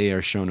they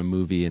are shown a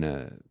movie in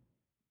a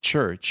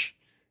church,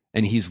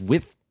 and he's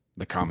with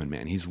the common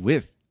man. He's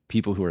with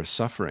people who are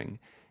suffering,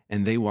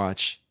 and they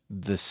watch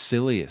the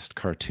silliest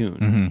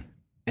cartoon.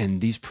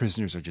 And these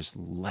prisoners are just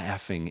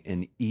laughing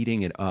and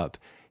eating it up.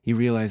 He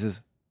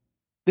realizes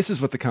this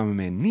is what the common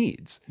man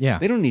needs. Yeah.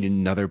 They don't need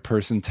another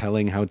person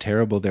telling how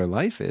terrible their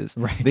life is.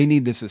 Right. They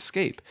need this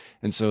escape.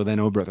 And so then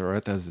 "Oh Brother Where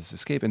Art Thou" is this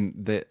escape.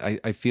 And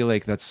I feel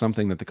like that's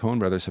something that the Coen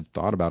brothers have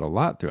thought about a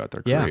lot throughout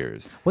their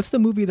careers. What's the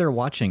movie they're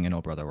watching in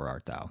 "Oh Brother Where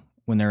Art Thou"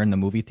 when they're in the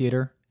movie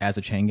theater as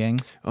a chain gang?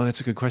 Oh,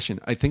 that's a good question.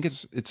 I think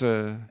it's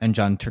And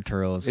John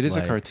Turturro's it is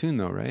like, a cartoon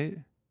though, right?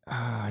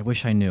 I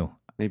wish I knew.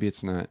 Maybe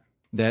it's not.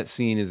 That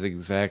scene is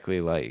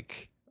exactly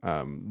like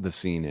the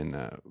scene in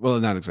well,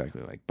 not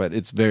exactly like, but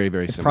it's very,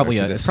 very similar. Probably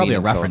to a- the it's probably scene a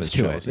in reference Sullivan's to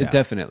Travels. it, yeah. It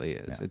definitely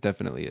is. Yeah. It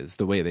definitely is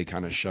the way they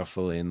kind of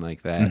shuffle in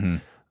like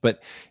that.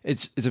 But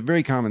it's a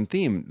very common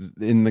theme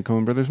in the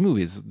Coen brothers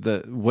movies.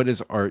 What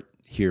is art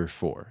here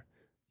for?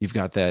 You've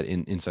got that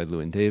in Inside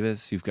Llewyn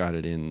Davis. You've got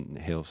it in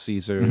Hail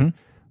Caesar.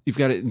 You've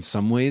got it in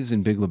some ways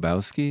in Big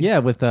Lebowski. Yeah,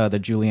 with the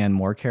Julianne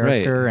Moore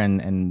character,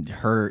 and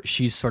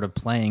she's sort of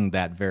playing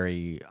that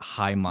very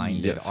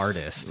high-minded Yes.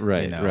 artist.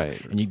 Right, you know?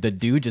 right. And the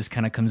dude just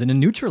kind of comes in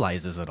and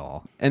neutralizes it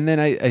all. And then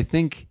I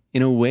think,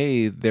 in a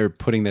way, they're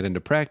putting that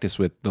into practice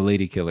with The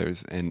Lady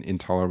Killers and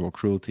Intolerable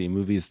Cruelty,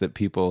 movies that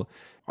people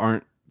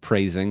aren't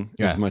praising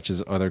as much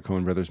as other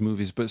Coen brothers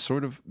movies, but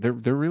sort of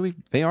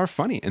they are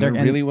funny and they're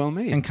really well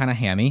made and kind of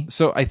hammy.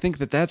 So I think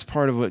that's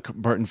part of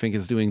what Barton Fink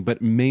is doing,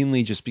 but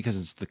mainly just because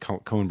it's the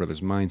Coen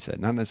brothers mindset,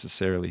 not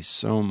necessarily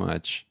so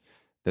much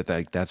that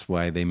that's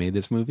why they made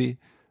this movie.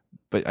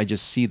 But I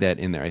just see that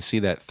in there. I see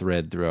that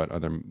thread throughout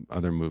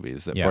other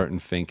movies, that Barton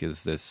Fink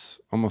is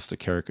this almost a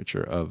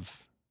caricature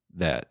of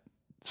that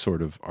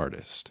sort of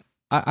artist.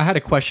 I had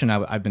a question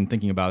I've been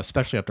thinking about,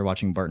 especially after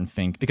watching Barton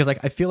Fink, because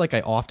I feel like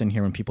I often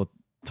hear when people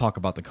talk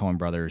about the Coen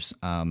brothers,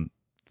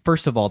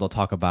 first of all, they'll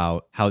talk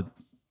about how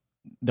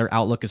their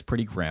outlook is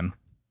pretty grim.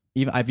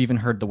 I've even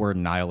heard the word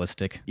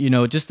nihilistic. You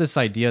know, just this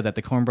idea that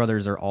the Coen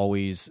brothers are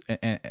always,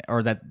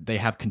 or that they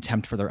have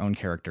contempt for their own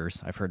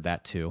characters. I've heard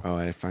that too. Oh,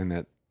 I find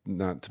that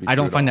not to be. I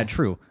don't find that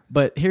true.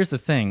 But here's the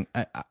thing: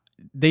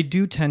 they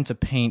do tend to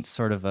paint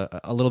sort of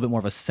a little bit more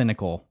of a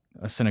cynical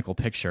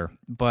picture.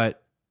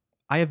 But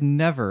I have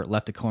never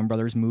left a Coen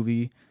brothers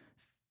movie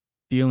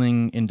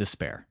feeling in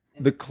despair.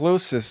 The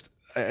closest,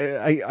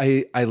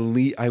 I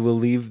will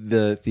leave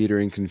the theater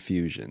in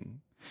confusion.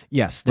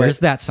 Yes, there's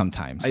that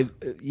sometimes.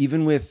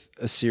 Even with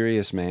A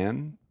Serious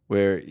Man,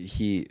 where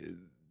he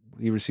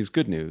receives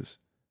good news,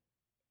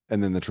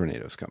 and then the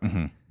tornadoes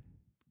come.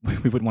 We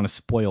wouldn't want to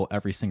spoil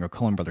every single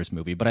Coen brothers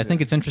movie, but I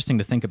think it's interesting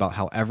to think about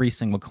how every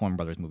single Coen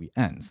brothers movie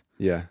ends.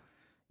 Yeah.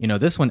 You know,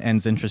 this one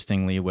ends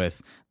interestingly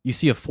with, you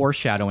see a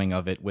foreshadowing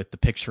of it with the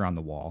picture on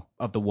the wall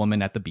of the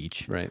woman at the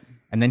beach. Right.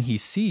 And then he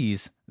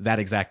sees that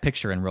exact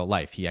picture in real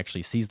life. He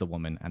actually sees the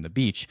woman on the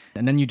beach.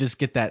 And then you just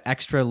get that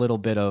extra little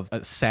bit of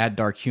a sad,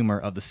 dark humor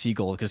of the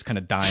seagull just kind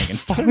of dying and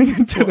falling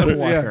into the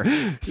water.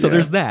 Yeah. So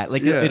there's that.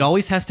 Like, Yeah. it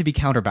always has to be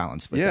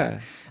counterbalanced with Yeah.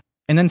 that.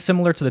 And then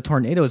similar to the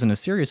tornadoes in A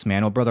Serious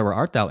Man, Oh Brother, Where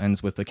Art Thou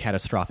ends with the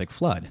catastrophic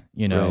flood.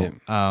 You know,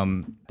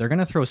 they're going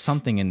to throw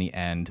something in the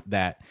end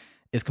that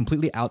is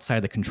completely outside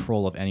the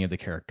control of any of the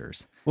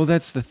characters. Well,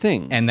 that's the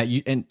thing.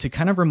 And to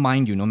kind of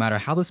remind you, no matter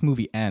how this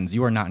movie ends,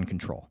 you are not in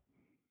control.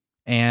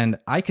 And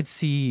I could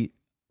see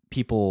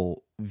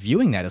people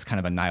viewing that as kind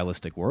of a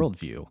nihilistic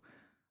worldview,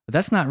 but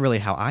that's not really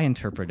how I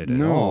interpret it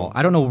at all.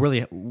 I don't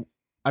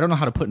know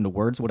how to put into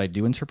words what I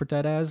do interpret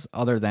that as,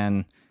 other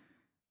than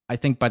I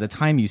think by the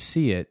time you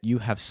see it, you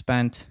have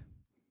spent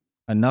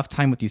enough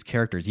time with these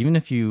characters, even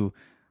if you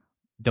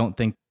don't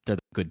think they're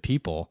good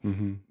people,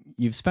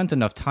 you've spent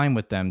enough time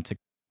with them to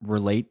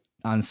relate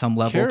on some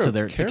level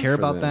to care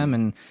about them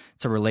and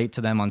to relate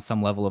to them on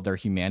some level of their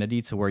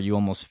humanity, to where you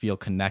almost feel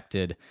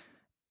connected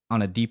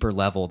on a deeper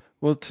level.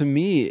 Well, to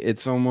me,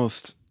 it's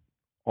almost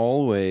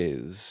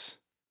always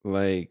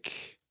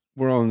like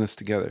we're all in this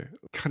together.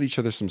 Cut each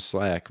other some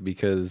slack,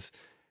 because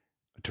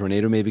a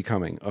tornado may be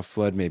coming, a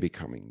flood may be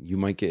coming, you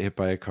might get hit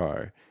by a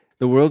car.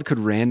 The world could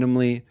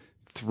randomly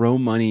throw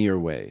money your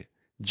way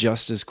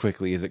just as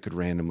quickly as it could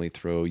randomly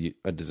throw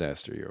a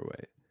disaster your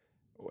way.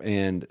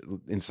 And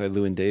inside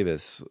Llewyn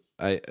Davis,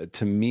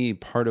 to me,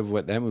 part of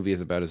what that movie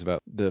is about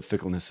the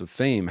fickleness of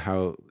fame,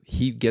 how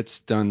he gets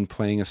done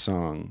playing a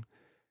song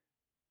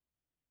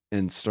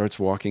and starts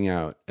walking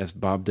out as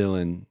Bob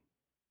Dylan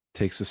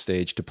takes the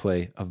stage to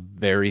play a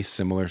very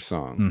similar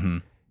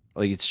song.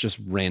 Like, it's just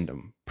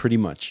random, pretty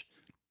much.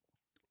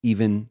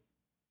 Even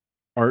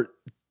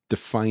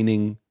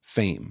art-defining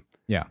fame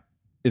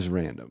is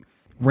random.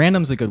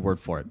 Random's a good word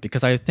for it,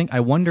 because I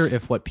wonder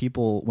if when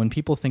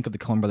people think of the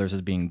Coen brothers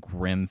as being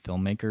grim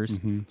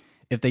filmmakers,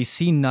 if they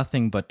see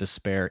nothing but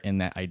despair in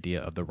that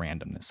idea of the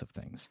randomness of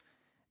things.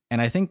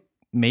 And I think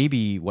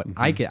maybe what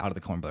I get out of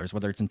the Coen brothers,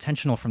 whether it's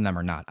intentional from them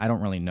or not, I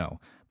don't really know,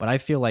 but I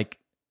feel like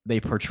they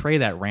portray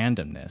that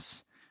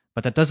randomness,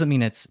 but that doesn't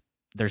mean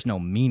there's no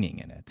meaning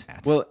in it.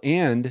 Well,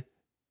 and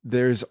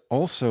there's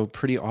also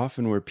pretty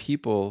often where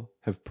people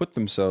have put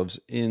themselves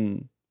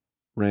in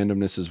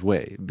randomness's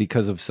way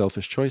because of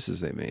selfish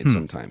choices they made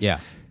sometimes. Yeah.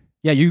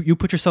 You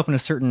put yourself in a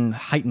certain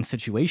heightened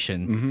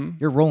situation,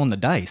 you're rolling the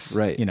dice.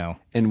 Right. You know.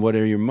 And what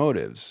are your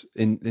motives?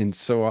 And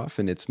so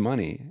often it's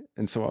money.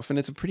 And so often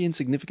it's a pretty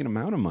insignificant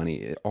amount of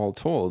money, all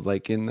told,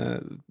 like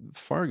in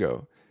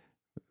Fargo.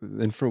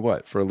 And for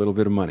what? For a little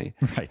bit of money.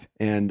 Right.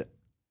 And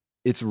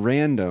it's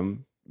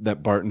random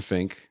that Barton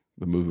Fink,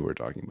 the movie we're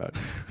talking about,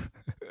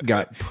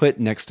 got put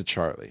next to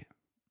Charlie.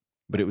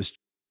 But it was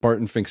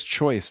Barton Fink's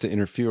choice to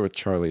interfere with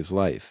Charlie's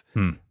life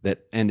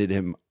that ended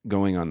him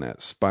going on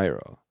that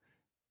spiral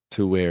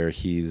to where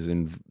he's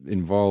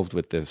involved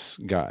with this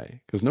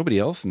guy. Because nobody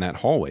else in that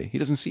hallway, he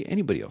doesn't see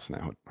anybody else in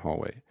that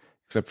hallway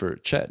except for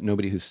Chet,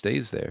 nobody who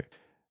stays there.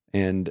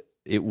 And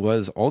it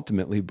was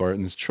ultimately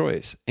Barton's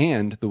choice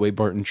and the way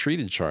Barton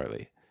treated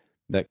Charlie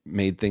that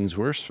made things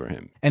worse for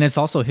him. And it's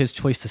also his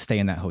choice to stay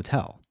in that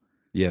hotel.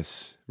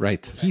 Yes,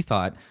 right. He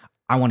thought,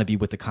 I want to be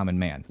with the common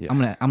man. Yeah. I'm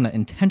gonna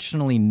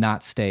intentionally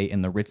not stay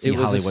in the ritzy Hollywood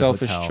hotel. It was a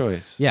selfish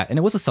choice. Yeah, and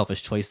it was a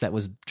selfish choice that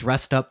was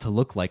dressed up to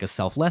look like a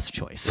selfless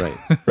choice.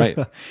 Right.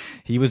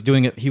 He was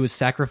doing it. He was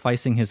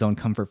sacrificing his own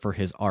comfort for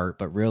his art,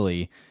 but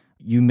really,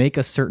 you make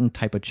a certain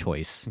type of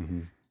choice,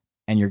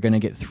 and you're going to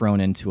get thrown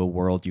into a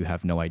world you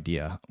have no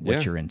idea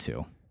what you're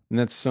into. And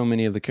that's so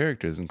many of the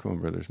characters in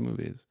Coen Brothers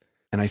movies.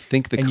 And I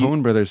think the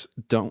Coen brothers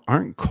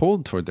aren't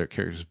cold toward their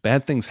characters.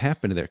 Bad things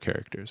happen to their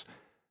characters,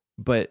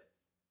 but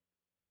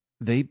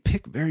they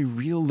pick very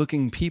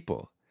real-looking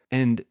people,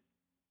 and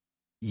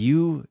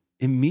you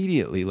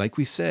immediately, like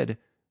we said,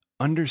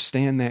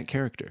 understand that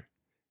character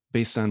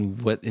based on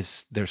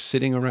they're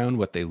sitting around,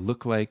 what they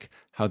look like,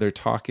 how they're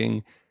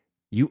talking.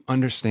 You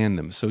understand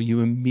them, so you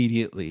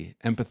immediately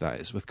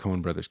empathize with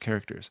Coen Brothers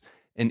characters.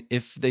 And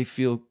if they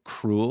feel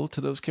cruel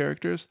to those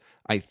characters,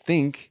 I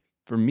think,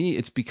 for me,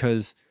 it's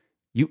because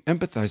you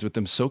empathize with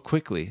them so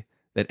quickly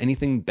that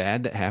anything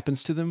bad that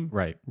happens to them,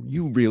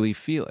 you really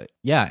feel it.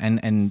 Yeah,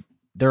 and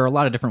there are a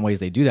lot of different ways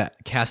they do that.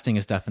 Casting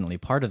is definitely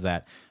part of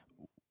that.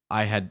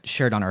 I had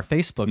shared on our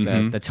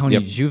Facebook the Tony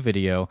Zhu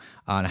video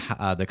on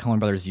the Coen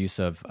brothers' use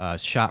of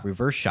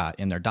reverse shot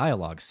in their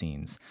dialogue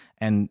scenes.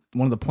 And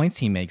one of the points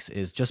he makes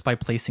is just by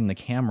placing the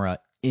camera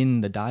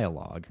in the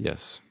dialogue.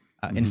 Yes.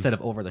 Instead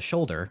of over the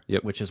shoulder,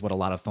 which is what a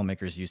lot of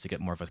filmmakers use to get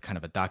more of a kind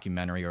of a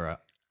documentary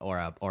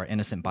or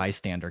innocent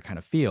bystander kind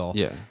of feel.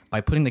 Yeah.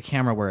 By putting the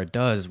camera where it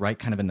does, right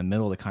kind of in the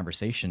middle of the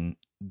conversation,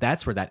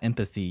 that's where that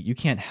empathy, you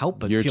can't help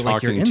but feel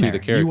like you're in there. The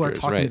characters, you are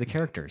talking to the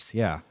characters.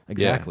 Yeah,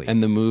 exactly. Yeah.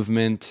 And the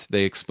movement,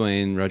 Roger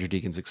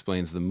Deakins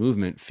explains the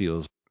movement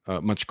feels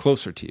much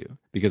closer to you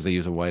because they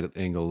use a wide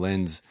angle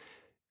lens.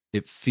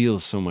 It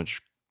feels so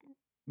much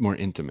more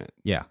intimate.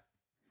 Yeah.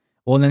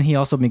 Well, and then he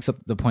also makes up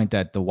the point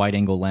that the wide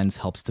angle lens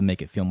helps to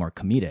make it feel more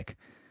comedic.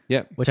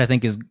 Yeah. Which I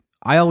think is,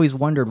 I always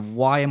wondered,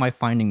 why am I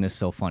finding this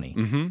so funny?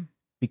 Mm-hmm.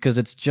 Because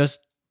it's just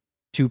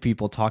two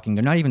people talking.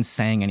 They're not even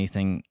saying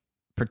anything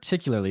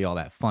particularly all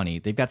that funny.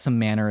 They've got some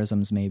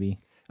mannerisms, maybe.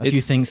 A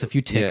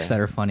few ticks that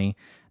are funny.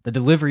 The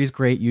delivery is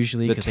great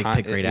usually because they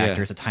pick great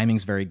actors. The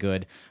timing's very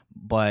good.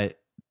 But,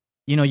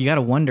 you got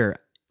to wonder,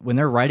 when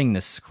they're writing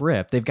this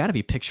script, they've got to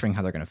be picturing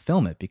how they're going to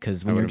film it,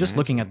 because when you're just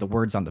looking at the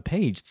words on the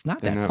page, it's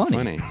not that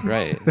funny.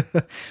 Right.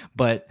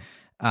 But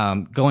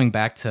going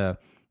back to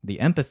the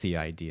empathy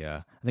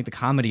idea, I think the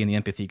comedy and the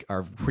empathy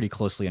are pretty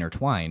closely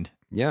intertwined.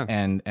 Yeah.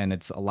 And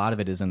it's a lot of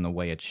it is in the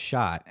way it's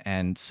shot.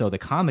 And so the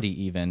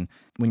comedy, even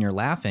when you're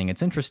laughing,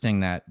 it's interesting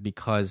that,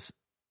 because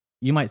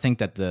you might think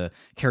that the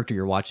character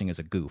you're watching is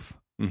a goof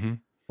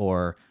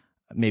or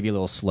maybe a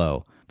little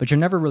slow, but you're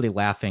never really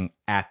laughing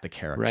at the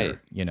character, right.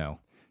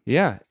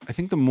 Yeah, I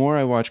think the more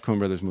I watch Coen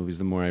Brothers movies,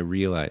 the more I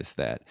realize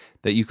that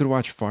you could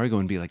watch Fargo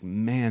and be like,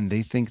 man,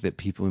 they think that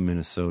people in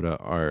Minnesota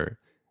are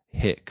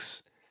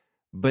hicks,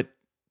 but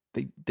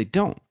they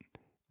don't.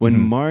 When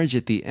Marge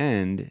at the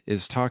end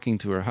is talking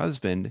to her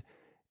husband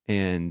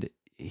and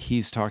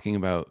he's talking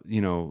about,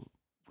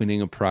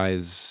 winning a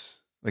prize,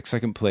 like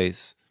second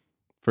place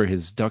for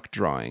his duck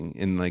drawing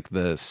in like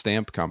the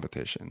stamp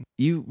competition,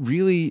 you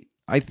really,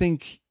 I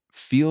think,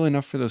 feel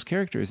enough for those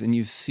characters, and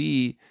you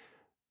see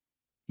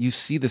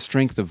the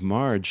strength of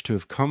Marge to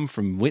have come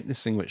from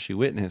witnessing what she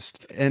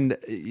witnessed. And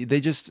they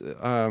just,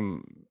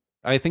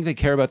 I think they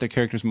care about their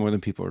characters more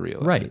than people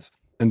realize. Right.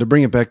 And to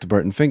bring it back to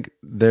Barton Fink,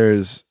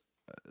 there's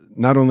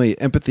not only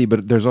empathy,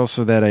 but there's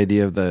also that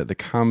idea of the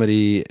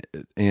comedy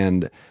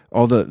and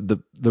all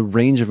the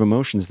range of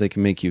emotions they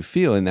can make you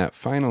feel in that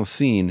final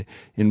scene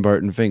in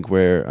Barton Fink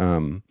where,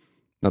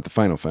 not the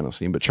final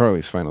scene, but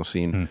Charlie's final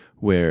scene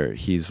where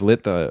he's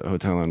lit the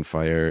hotel on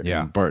fire.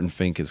 Yeah. And Barton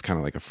Fink is kind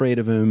of like afraid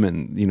of him,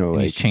 and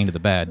he's chained to the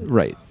bed.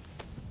 Right.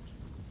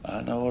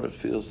 I know what it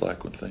feels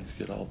like when things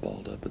get all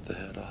balled up at the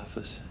head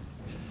office.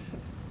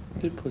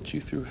 It puts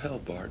you through hell,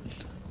 Barton.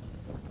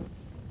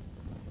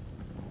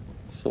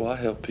 So I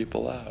help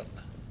people out.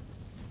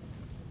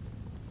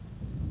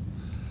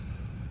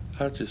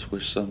 I just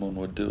wish someone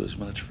would do as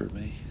much for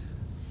me.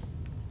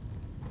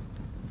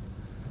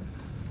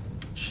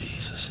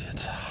 Jesus,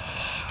 it's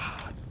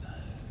hot.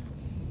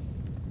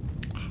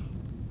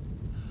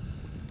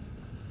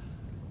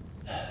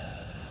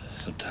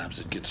 Sometimes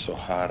it gets so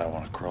hot I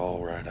want to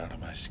crawl right out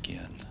of my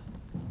skin.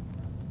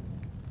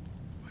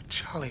 But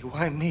Charlie,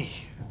 why me?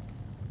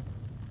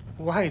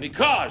 Why?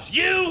 Because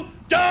you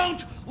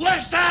don't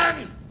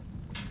listen!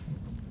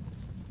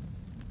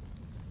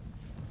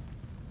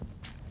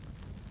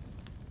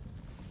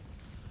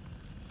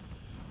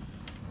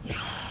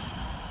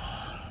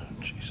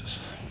 Jesus.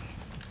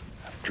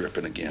 I'm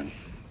dripping again.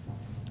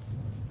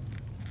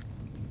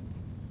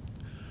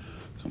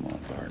 Come on,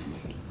 Barton.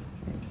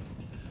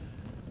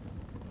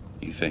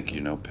 You think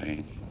you know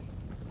pain?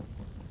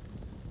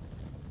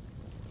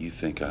 You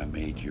think I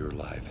made your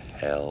life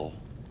hell?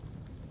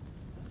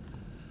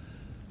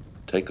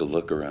 Take a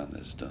look around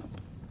this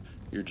dump.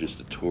 You're just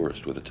a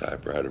tourist with a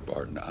typewriter,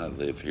 Barton. I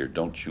live here.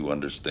 Don't you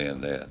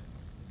understand that?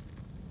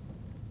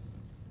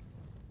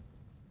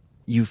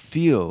 You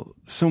feel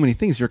so many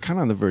things. You're kind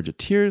of on the verge of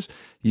tears.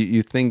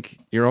 You think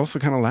you're also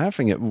kind of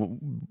laughing at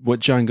what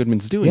John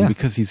Goodman's doing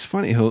because he's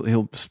funny.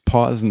 He'll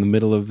pause in the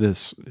middle of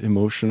this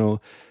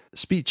emotional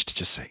speech to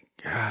just say,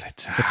 God,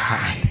 it's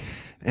hot.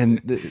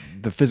 And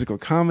the physical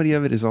comedy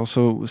of it is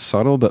also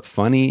subtle but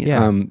funny.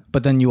 Yeah,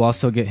 but then you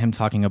also get him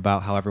talking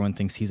about how everyone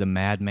thinks he's a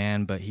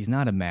madman, but he's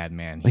not a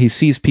madman. He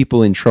sees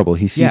people in trouble.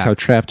 He sees how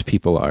trapped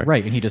people are.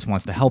 Right, and he just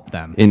wants to help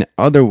them. In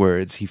other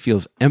words, he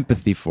feels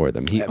empathy for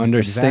them. He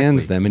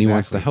understands them, and he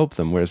wants to help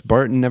them, whereas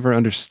Barton never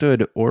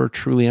understood or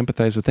truly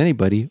empathized with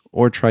anybody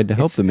or tried to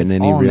help them in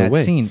any real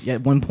way. Scene.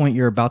 At one point,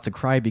 you're about to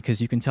cry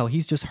because you can tell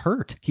he's just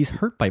hurt. He's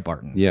hurt by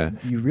Barton. Yeah.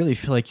 You really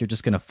feel like you're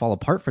just going to fall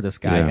apart for this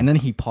guy, and then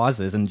he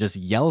pauses and just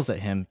yells at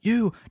him,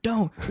 "You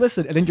don't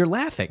listen," and then you're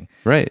laughing.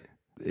 Right.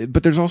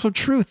 But there's also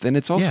truth, and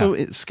it's also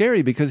it's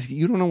scary because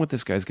you don't know what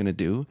this guy's going to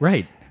do.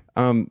 Right.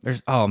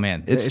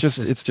 It's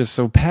just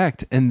so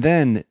packed. And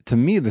then to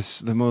me,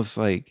 the most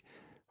like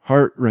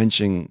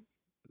heart-wrenching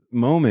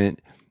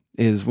moment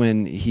is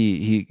when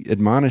he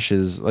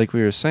admonishes, like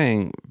we were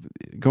saying,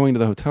 going to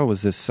the hotel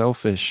was this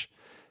selfish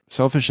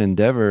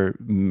endeavor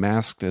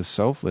masked as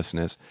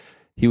selflessness.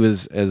 He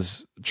was,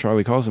 as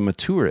Charlie calls him, a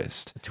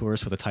tourist. A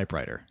tourist with a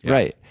typewriter. Yeah.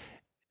 Right.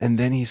 And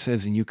then he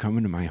says, and you come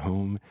into my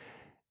home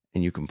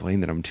and you complain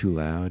that I'm too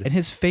loud. And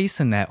his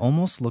face in that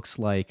almost looks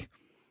like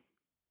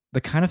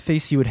the kind of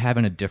face you would have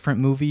in a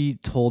different movie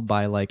told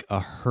by like a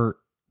hurt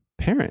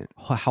parent,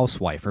 a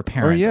housewife or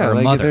parent or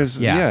like mother.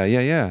 Yeah.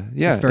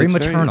 It's very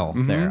maternal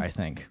there, I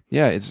think.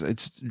 Yeah, it's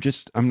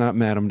just, I'm not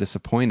mad, I'm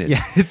disappointed.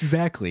 Yeah,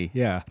 exactly.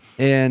 Yeah.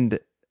 And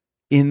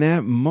in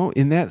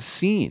that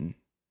scene,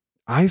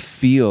 I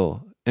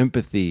feel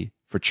empathy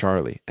for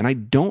Charlie, and I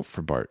don't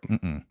for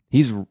Barton.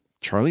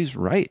 Charlie's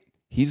right.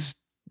 He's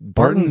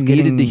Barton's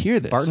needed to hear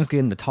this. Barton's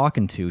getting the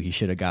talking to he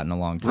should have gotten a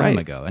long time Right.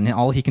 ago. And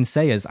all he can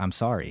say is, I'm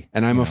sorry.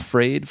 And I'm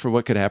afraid for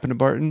what could happen to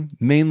Barton,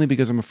 mainly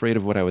because I'm afraid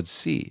of what I would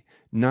see.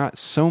 Not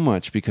so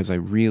much because I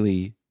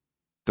really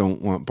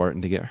don't want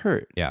Barton to get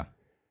hurt. Yeah.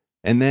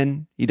 And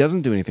then he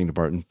doesn't do anything to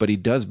Barton, but he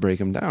does break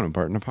him down, and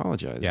Barton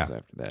apologizes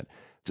after that.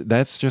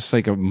 That's just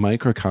like a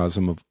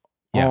microcosm of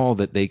all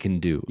that they can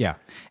do. Yeah.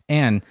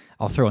 And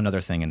I'll throw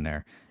another thing in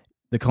there.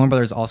 The Coen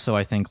brothers also,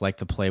 I think, like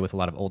to play with a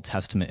lot of Old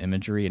Testament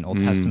imagery and Old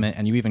Testament.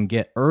 And you even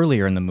get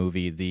earlier in the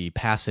movie the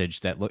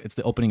passage that it's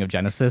the opening of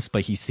Genesis,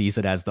 but he sees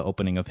it as the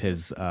opening of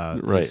his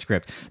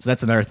script. So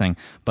that's another thing.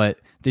 But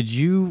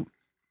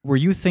were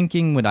you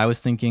thinking what I was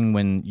thinking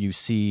when you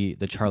see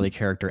the Charlie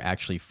character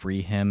actually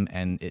free him?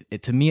 And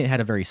it to me, it had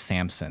a very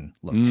Samson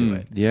look to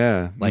it.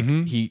 Yeah. Like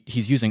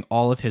he's using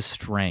all of his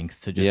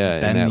strength to just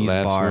bend these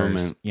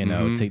bars,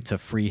 moment. To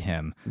free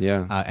him.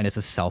 Yeah. And it's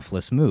a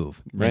selfless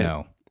move, Right. you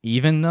know,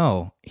 even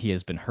though he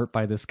has been hurt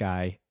by this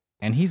guy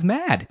and he's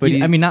mad. But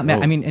not mad.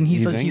 well, I mean, and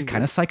he's angry.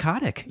 kind of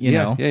psychotic, you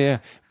know? Yeah.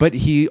 But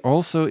he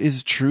also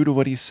is true to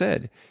what he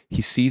said.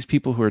 He sees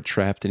people who are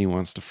trapped and he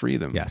wants to free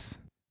them. Yes.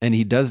 And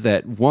he does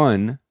that,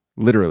 one,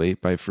 literally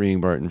by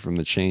freeing Barton from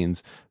the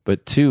chains,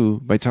 but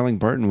two, by telling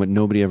Barton what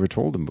nobody ever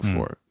told him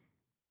before.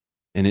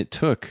 And it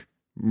took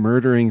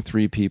murdering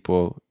 3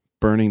 people,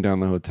 burning down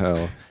the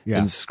hotel,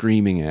 and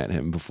screaming at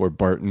him before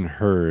Barton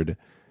heard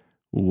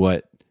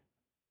what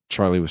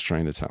Charlie was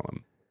trying to tell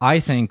him. I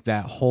think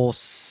that whole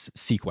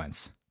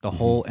sequence, the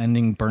whole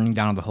ending, burning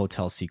down of the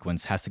hotel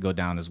sequence, has to go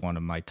down as one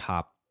of my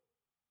top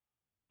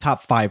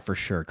 5 for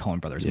sure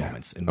Coen brothers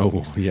moments in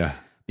movies. Oh, yeah.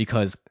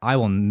 Because I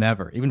will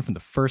never, even from the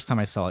first time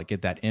I saw it,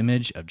 get that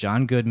image of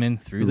John Goodman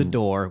through the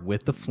door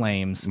with the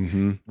flames,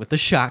 with the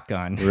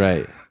shotgun.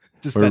 Right.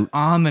 Just that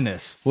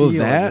ominous feel. Well,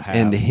 that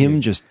and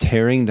him just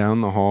tearing down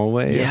the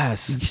hallway.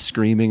 Yes.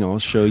 Screaming, I'll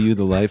show you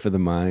the life of the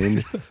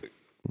mind.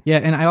 Yeah,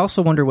 and I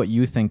also wonder what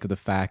you think of the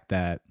fact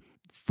that,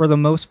 for the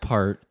most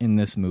part, in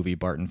this movie,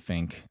 Barton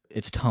Fink,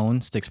 its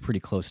tone sticks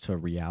pretty close to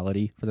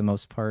reality for the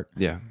most part.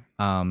 Yeah.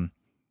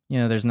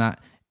 There's not...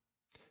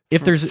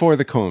 For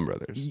the Coen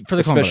brothers. For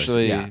the Coen brothers,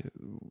 especially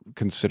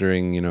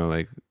considering,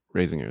 like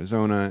Raising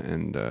Arizona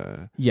and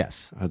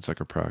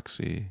Hudsucker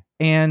Proxy.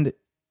 And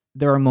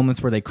there are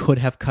moments where they could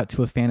have cut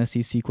to a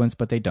fantasy sequence,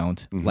 but they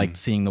don't. Like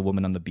seeing the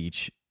woman on the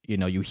beach,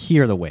 you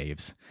hear the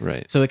waves.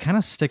 Right. So it kind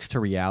of sticks to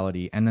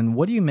reality. And then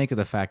what do you make of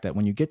the fact that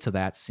when you get to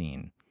that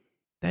scene,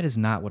 that is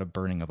not what a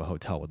burning of a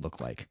hotel would look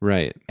like.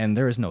 Right. And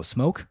there is no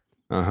smoke.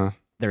 Uh-huh.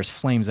 There's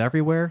flames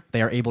everywhere.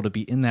 They are able to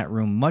be in that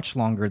room much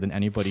longer than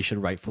anybody should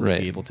rightfully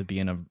be able to be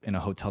in a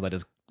hotel that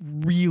is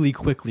really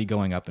quickly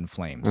going up in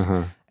flames.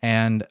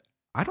 And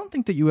I don't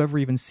think that you ever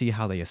even see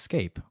how they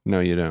escape.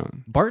 No, you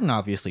don't. Barton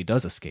obviously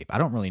does escape. I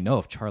don't really know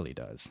if Charlie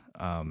does.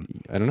 I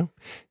don't know.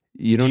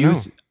 You don't know.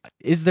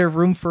 Is there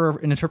room for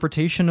an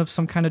interpretation of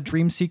some kind of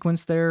dream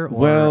sequence there? Or,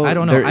 well, I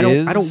don't know. I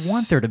don't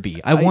want there to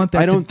be. I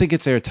don't think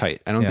it's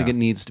airtight. I don't think it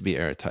needs to be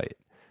airtight.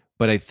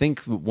 But I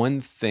think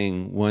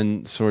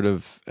one sort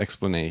of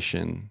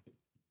explanation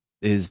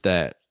is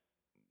that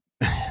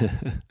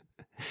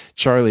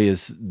Charlie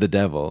is the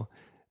devil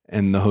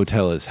and the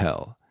hotel is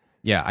hell.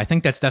 Yeah, I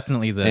think that's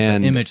definitely the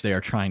image they are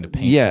trying to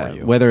paint for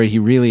you. Whether he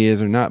really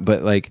is or not.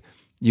 But like,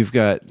 you've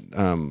got,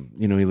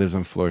 he lives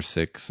on floor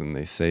 6 and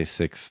they say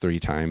 6 3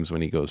 times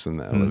when he goes in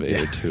the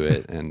elevator to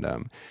it.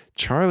 And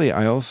Charlie,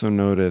 I also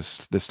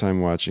noticed this time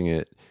watching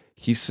it,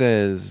 he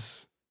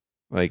says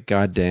like,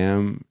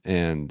 goddamn,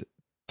 and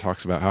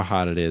talks about how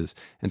hot it is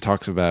and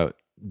talks about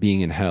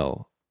being in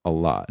hell a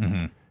lot.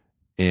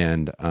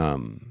 And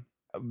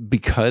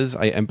because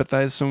I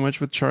empathize so much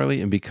with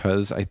Charlie and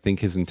because I think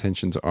his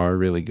intentions are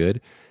really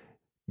good,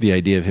 the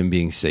idea of him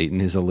being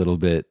Satan is a little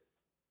bit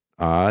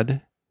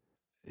odd.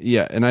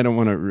 Yeah, and I don't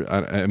want to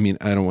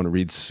I don't want to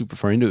read super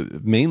far into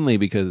it, mainly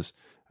because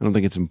I don't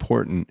think it's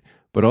important,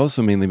 but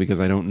also mainly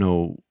because I don't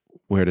know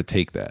where to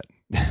take that.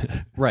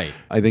 Right.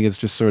 I think it's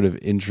just sort of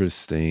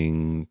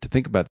interesting to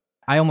think about.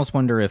 I almost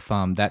wonder if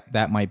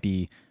that might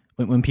be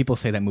when people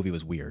say that movie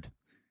was weird.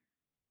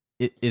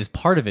 It is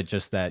part of it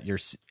just that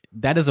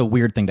that is a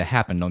weird thing to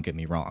happen. Don't get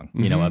me wrong.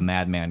 A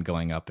madman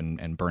going up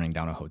and burning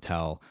down a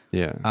hotel.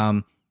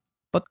 Yeah.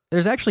 But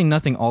there's actually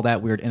nothing all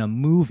that weird in a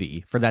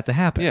movie for that to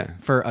happen. Yeah.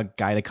 For a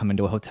guy to come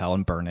into a hotel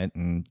and burn it,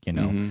 and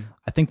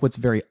I think what's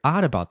very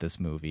odd about this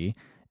movie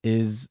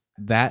is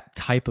that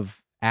type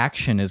of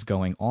action is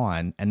going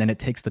on, and then it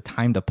takes the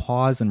time to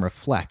pause and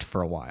reflect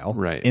for a while.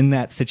 Right. In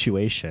that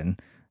situation.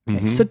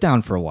 Sit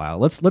down for a while.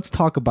 Let's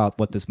talk about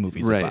what this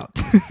movie's about.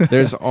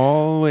 There's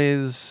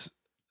always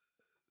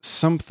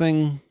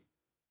something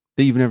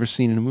that you've never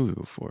seen in a movie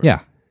before.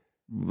 Yeah.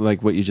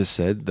 Like what you just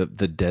said, the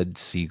dead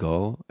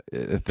seagull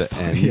at the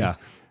end. Yeah.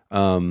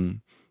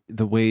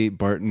 The way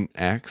Barton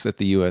acts at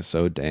the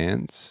USO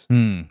dance.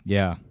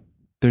 Yeah.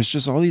 There's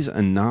just all these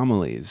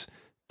anomalies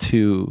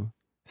to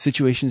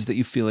situations that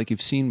you feel like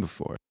you've seen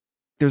before.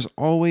 There's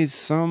always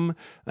some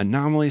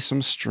anomaly,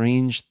 some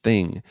strange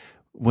thing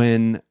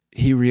when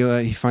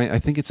I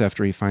think it's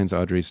after he finds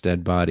Audrey's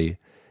dead body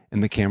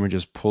and the camera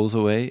just pulls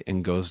away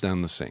and goes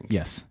down the sink.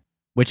 Yes.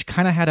 which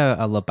kind of had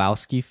a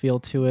Lebowski feel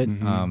to it,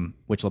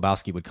 which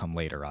Lebowski would come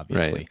later,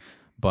 obviously. Right.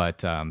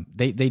 But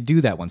they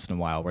do that once in a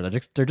while where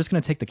they're just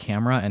going to take the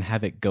camera and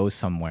have it go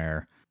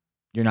somewhere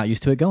you're not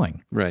used to it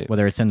going. Right.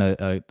 Whether it's in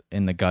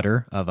the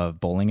gutter of a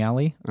bowling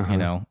alley,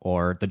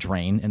 or the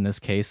drain in this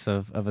case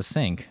of a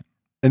sink.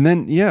 And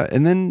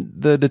then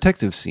the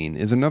detective scene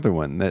is another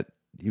one that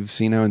you've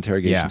seen how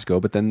interrogations go,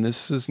 but then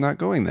this is not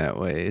going that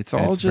way. It's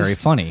all just very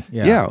funny.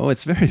 Yeah. Yeah. Oh,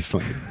 it's very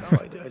funny. No,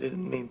 I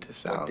didn't mean to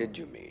sound... What did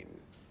you mean?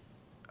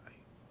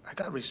 I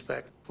got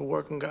respect for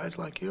working guys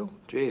like you.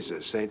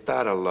 Jesus, ain't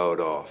that a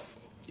load off?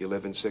 You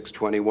live in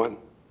 621?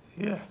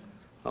 Yeah.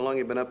 How long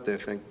you been up there,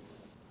 Fink?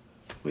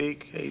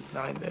 Week, 8,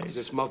 9 days. Is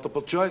this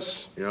multiple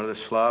choice? You know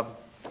this slob?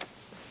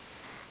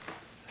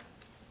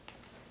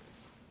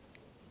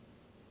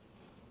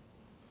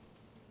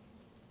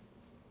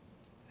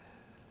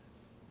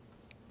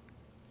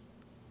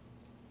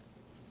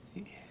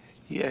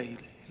 Yeah, he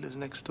lives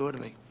next door to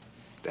me.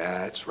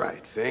 That's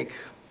right, Fink.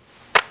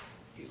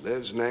 He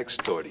lives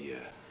next door to you.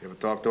 You ever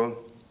talk to him?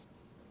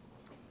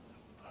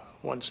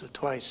 Once or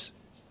twice.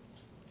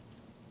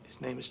 His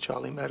name is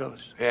Charlie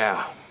Meadows.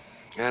 Yeah.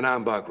 And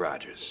I'm Buck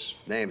Rogers.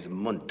 Name's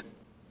Munt.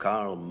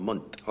 Carl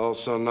Munt.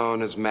 Also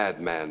known as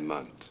Madman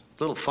Munt.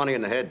 Little funny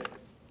in the head.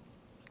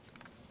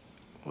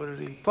 What did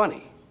he...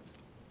 Funny.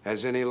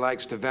 As in he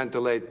likes to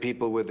ventilate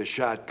people with a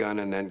shotgun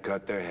and then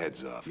cut their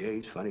heads off. Yeah,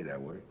 he's funny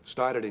that way.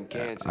 Started in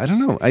Kansas. I don't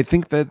know. I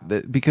think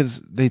that because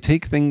they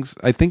take things,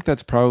 I think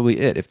that's probably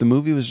it. If the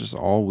movie was just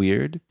all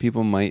weird,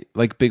 people might,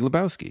 like Big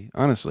Lebowski,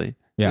 honestly.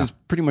 Yeah. It was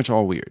pretty much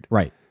all weird.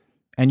 Right.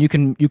 And you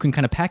can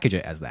kind of package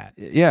it as that.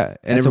 Yeah,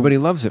 and everybody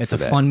loves it It's for a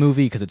that. fun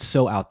movie because it's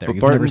so out there. But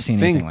You've Barton never seen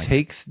anything Fink like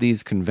takes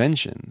these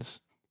conventions,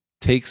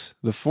 takes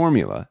the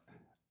formula,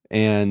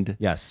 and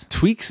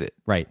tweaks it.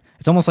 Right.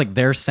 It's almost like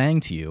they're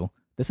saying to you,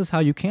 this is how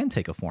you can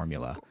take a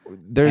formula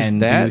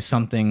and that, do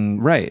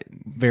something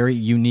very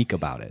unique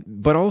about it.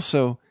 But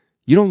also,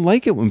 you don't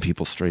like it when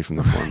people stray from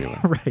the formula.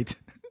 Right.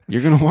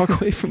 You're going to walk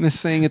away from this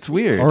saying it's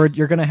weird. Or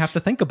you're going to have to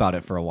think about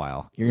it for a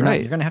while. You're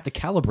going to have to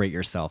calibrate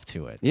yourself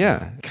to it.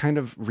 Yeah, kind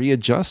of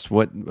readjust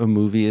what a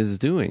movie is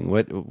doing.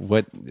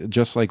 What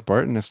just like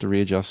Barton has to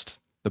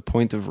readjust the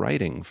point of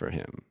writing for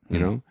him, you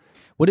know?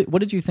 What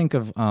did you think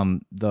of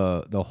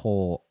the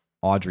whole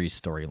Audrey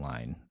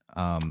storyline?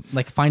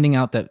 Like finding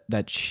out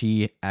that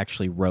she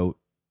actually wrote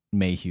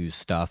Mayhew's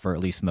stuff, or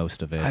at least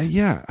most of it.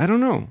 I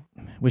don't know.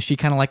 Was she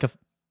kind of like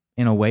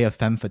in a way a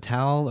femme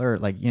fatale, or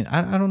like, you know,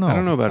 I don't know. I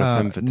don't know about a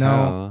femme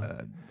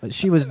fatale. No,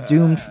 she was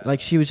doomed.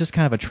 Like she was just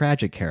kind of a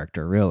tragic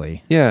character,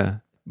 really. Yeah,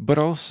 but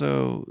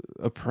also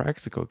a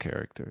practical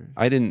character.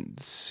 I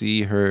didn't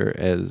see her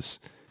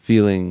as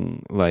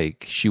feeling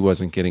like she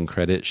wasn't getting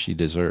credit she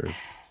deserved.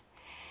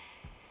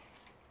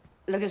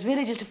 Look, it's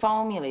really just a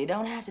formula. You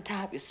don't have to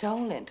type your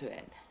soul into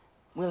it.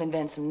 We'll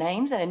invent some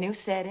names and a new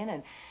setting,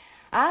 and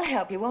I'll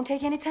help you. It won't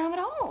take any time at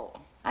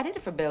all. I did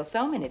it for Bill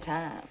so many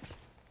times.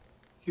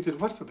 You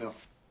did what for Bill?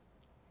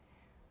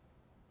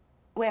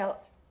 Well,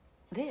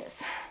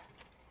 this.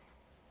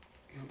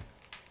 You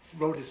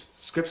wrote his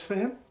scripts for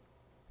him?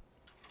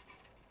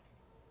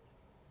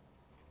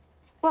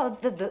 Well,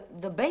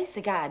 the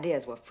basic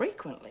ideas were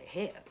frequently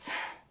his.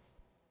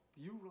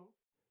 You wrote?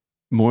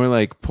 More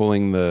like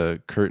pulling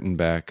the curtain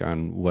back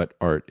on what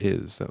art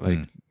is. That like,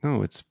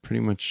 no, it's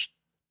pretty much,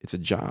 it's a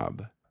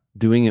job.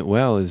 Doing it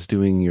well is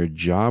doing your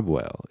job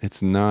well.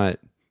 It's not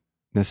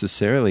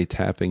necessarily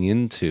tapping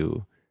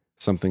into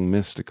something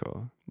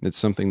mystical. It's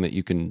something that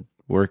you can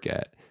work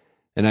at.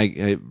 And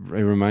it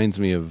reminds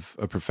me of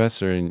a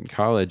professor in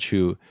college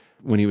who,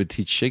 when he would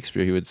teach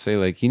Shakespeare, he would say,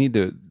 like, you need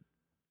to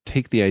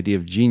take the idea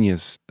of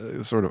genius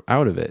sort of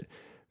out of it,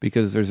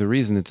 because there's a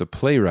reason it's a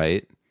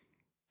playwright,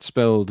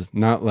 spelled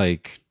not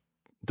like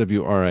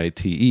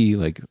W-R-I-T-E,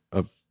 like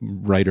a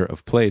writer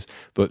of plays,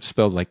 but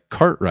spelled like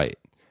Cartwright.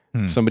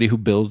 Somebody who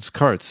builds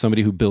carts,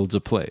 somebody who builds a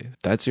play.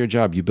 That's your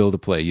job. You build a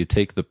play. You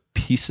take the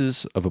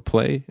pieces of a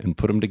play and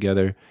put them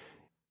together,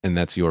 and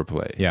that's your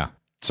play. Yeah.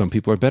 Some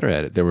people are better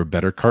at it. There were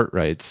better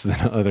Cartwrights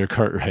than other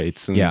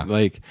Cartwrights. And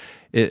like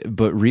it,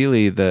 but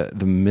really the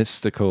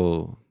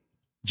mystical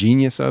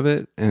genius of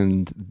it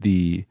and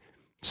the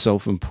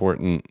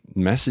self-important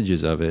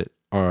messages of it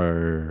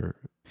are...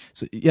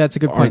 So yeah, it's a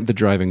good point. The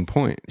driving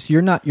point. So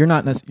you're not.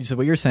 So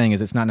what you're saying is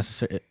it's not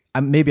necessarily.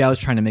 Maybe I was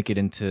trying to make it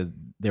into.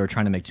 They were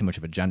trying to make too much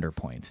of a gender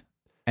point,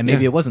 and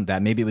maybe it wasn't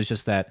that. Maybe it was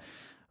just that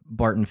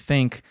Barton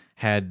Fink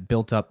had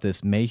built up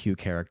this Mayhew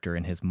character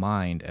in his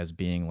mind as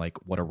being like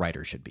what a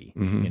writer should be.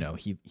 You know,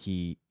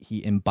 he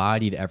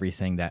embodied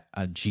everything that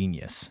a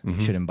genius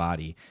should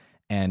embody,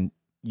 and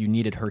you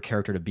needed her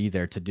character to be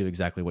there to do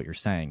exactly what you're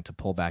saying, to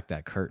pull back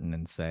that curtain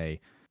and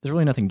say, "There's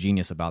really nothing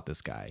genius about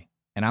this guy,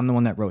 and I'm the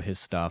one that wrote his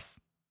stuff."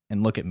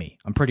 And look at me.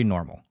 I'm pretty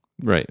normal.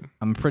 Right.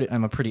 I'm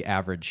a pretty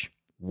average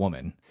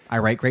woman. I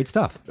write great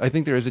stuff. I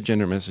think there is a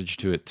gender message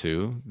to it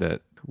too,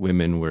 that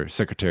women were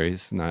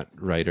secretaries, not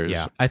writers.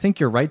 Yeah. I think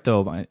you're right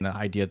though, the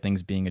idea of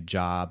things being a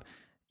job.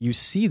 You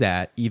see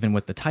that even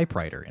with the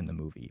typewriter in the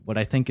movie. What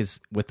I think is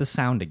with the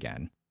sound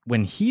again,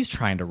 when he's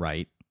trying to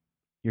write,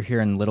 you're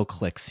hearing little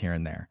clicks here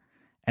and there.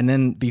 And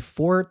then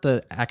before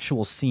the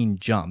actual scene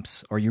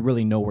jumps, or you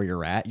really know where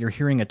you're at, you're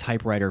hearing a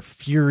typewriter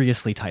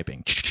furiously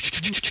typing.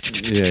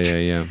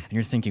 Yeah. And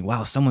you're thinking,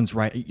 wow, someone's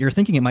right. You're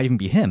thinking it might even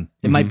be him.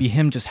 It might be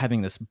him just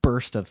having this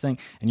burst of thing.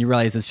 And you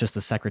realize it's just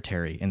the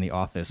secretary in the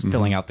office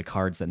filling out the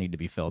cards that need to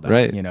be filled out.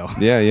 Right. You know?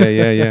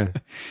 Yeah.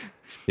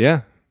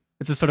 Yeah.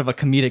 It's a sort of a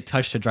comedic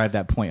touch to drive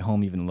that point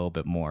home even a little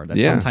bit more. That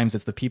Yeah. sometimes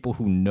it's the people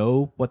who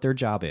know what their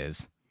job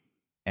is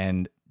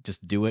and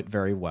just do it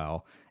very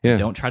well. Yeah.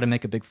 Don't try to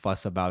make a big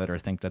fuss about it or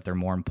think that they're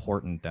more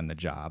important than the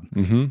job.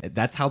 Mm-hmm.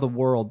 That's how the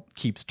world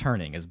keeps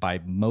turning, is by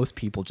most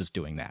people just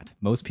doing that.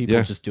 Most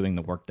people just doing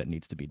the work that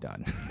needs to be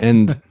done.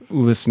 And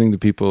listening to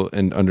people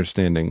and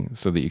understanding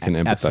so that you can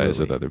empathize Absolutely.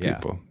 with other Yeah.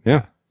 people.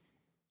 Yeah.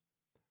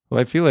 Well,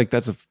 I feel like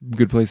that's a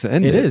good place to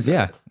end it. It is,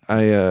 yeah.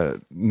 I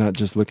not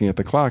just looking at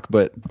the clock,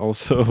 but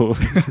also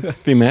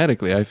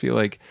thematically, I feel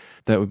like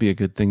that would be a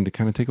good thing to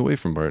kind of take away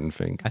from Barton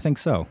Fink. I think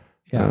so.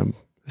 Yeah.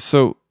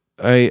 So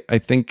I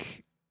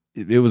think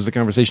it was the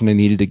conversation I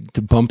needed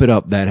to bump it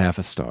up that half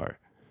a star.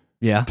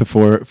 Yeah. To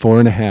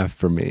 4.5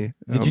 for me.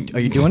 Are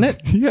you doing it?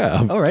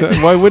 Yeah. All right.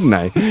 Why wouldn't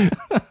I?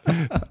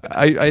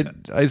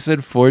 I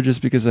said 4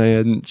 just because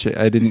I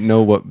didn't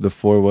know what the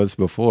 4 was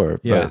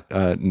before. Yeah.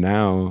 But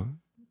now,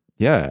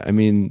 yeah. I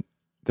mean,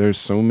 there's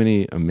so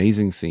many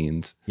amazing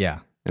scenes. Yeah.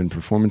 And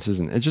performances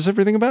and just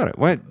everything about it.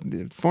 What?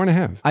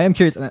 4.5. I am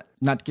curious,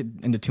 not to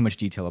get into too much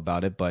detail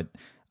about it, but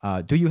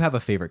do you have a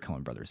favorite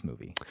Coen Brothers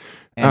movie?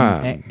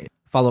 And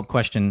follow-up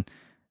question.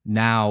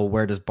 Now,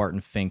 where does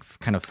Barton Fink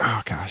kind of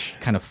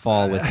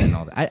fall within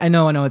all that? I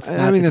know it's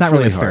not. It's not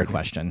really a fair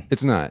question.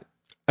 It's not.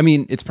 I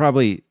mean, it could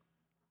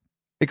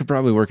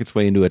probably work its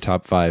way into a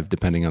top 5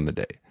 depending on the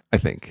day. I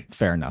think.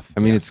 Fair enough. I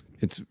mean,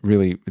 it's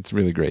really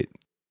great.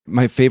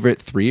 My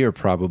favorite 3 are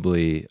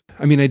probably.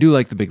 I mean, I do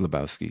like The Big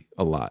Lebowski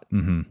a lot.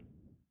 Mm-hmm.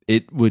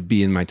 It would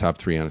be in my top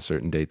 3 on a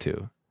certain day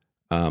too.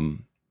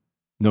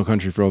 No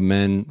Country for Old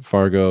Men,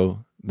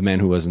 Fargo, The Man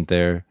Who Wasn't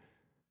There.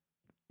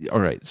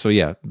 All right. So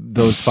yeah,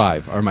 those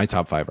 5 are my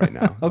top 5 right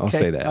now. Okay. I'll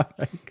say that. All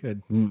right,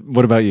 good.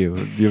 What about you?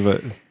 Do you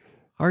have a...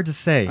 Hard to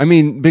say. I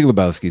mean, Big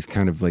Lebowski is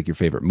kind of like your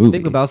favorite movie.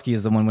 Big Lebowski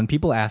is the one, when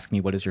people ask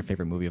me what is your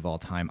favorite movie of all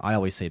time, I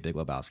always say Big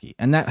Lebowski.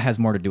 And that has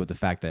more to do with the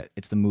fact that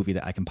it's the movie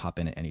that I can pop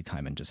in at any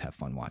time and just have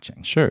fun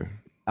watching. Sure.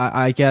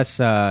 I guess,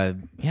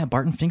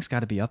 Barton Fink's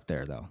got to be up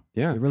there, though.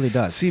 Yeah. It really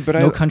does. See, but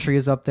No Country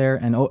is up there,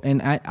 and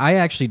I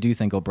actually do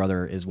think Oh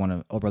Brother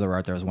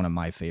Art There is one of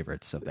my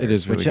favorites of theirs. It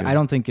is really which good. I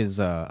don't think is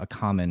a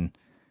common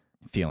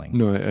feeling.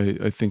 No,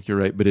 I think you're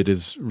right, but it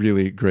is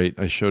really great.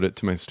 I showed it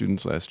to my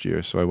students last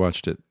year, so I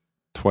watched it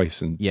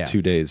twice in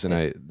 2 days, and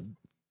I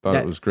thought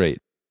it was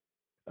great.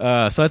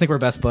 So I think we're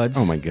best buds.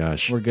 Oh my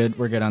gosh, we're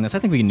good on this. I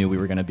think we knew we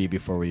were going to be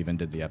before we even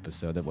did the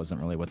episode. That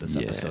wasn't really what this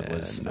episode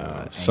was.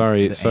 No.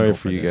 Sorry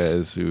for you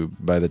guys who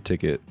buy the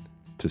ticket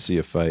to see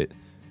a fight.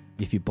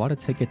 If you bought a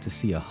ticket to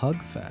see a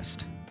hug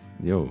fest,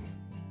 then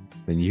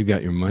you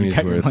got your money's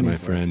worth, my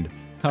friend.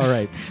 All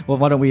right. Well,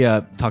 why don't we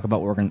talk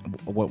about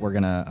what we're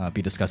gonna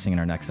be discussing in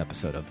our next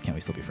episode of Can We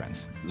Still Be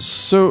Friends?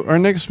 So our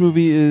next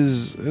movie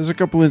has a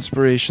couple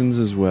inspirations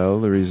as well.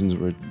 The reasons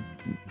we're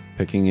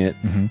picking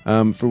it.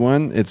 Mm-hmm. For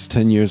one, it's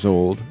 10 years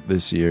old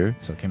this year.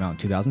 So it came out in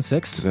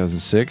 2006.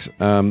 2006.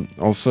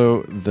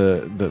 Also,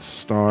 the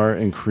star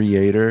and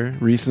creator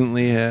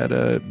recently had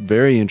a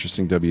very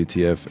interesting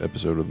WTF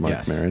episode with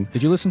Mark Maron.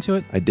 Did you listen to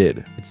it? I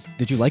did.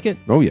 Did you like it?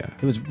 Oh, yeah.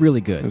 It was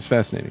really good. It was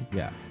fascinating.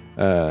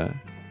 Yeah.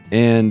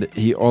 And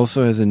he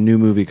also has a new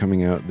movie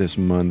coming out this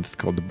month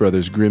called The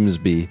Brothers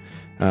Grimsby.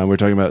 We're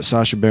talking about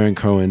Sacha Baron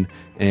Cohen,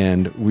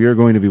 and we are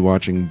going to be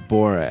watching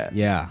Borat.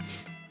 Yeah.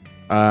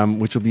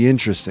 Which will be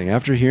interesting.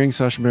 After hearing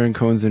Sacha Baron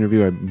Cohen's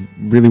interview, I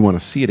really want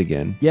to see it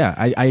again. Yeah,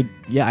 I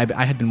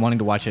had been wanting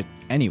to watch it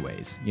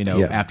anyways,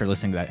 after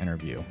listening to that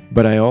interview.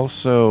 But I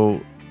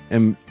also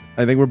am,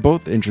 I think we're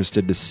both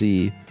interested to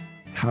see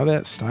how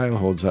that style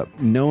holds up.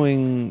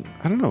 Knowing,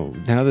 I don't know,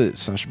 now that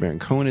Sacha Baron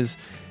Cohen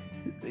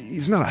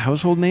he's not a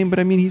household name, but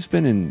I mean, he's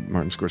been in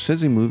Martin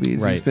Scorsese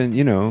movies. Right. He's been,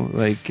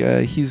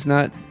 he's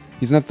not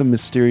the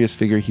mysterious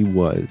figure he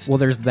was. Well,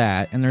 there's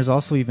that, and there's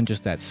also even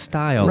just that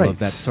style of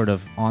that sort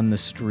of on the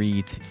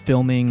street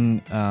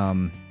filming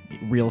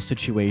real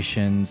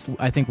situations.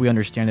 I think we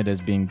understand it as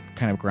being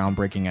kind of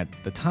groundbreaking at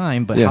the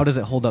time, but how does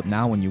it hold up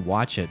now when you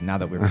watch it, now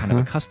that we're kind of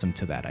accustomed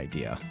to that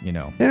idea, And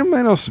it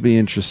might also be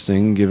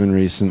interesting, given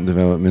recent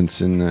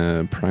developments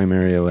in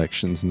primary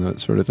elections and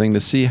that sort of thing,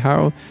 to see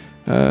how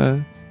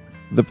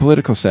the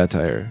political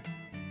satire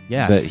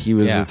that he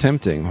was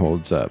attempting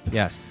holds up.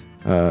 Yes.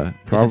 Is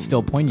it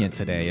still poignant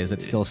today? Is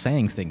it still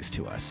saying things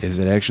to us? Is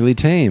it actually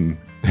tame?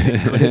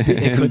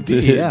 It could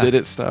be. Did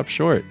it stop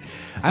short?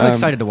 I'm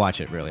excited to watch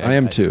it. Really, I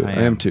am too. I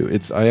am too.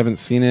 I haven't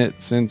seen it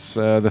since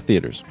the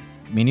theaters.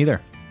 Me neither.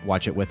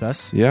 Watch it with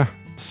us. Yeah.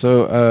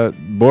 So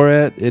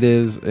Borat, it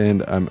is,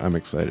 and I'm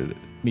excited.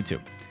 Me too.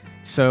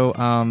 So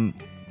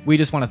We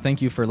just want to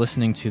thank you for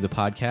listening to the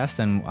podcast,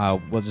 and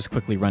we'll just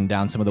quickly run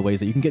down some of the ways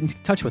that you can get in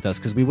touch with us,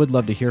 because we would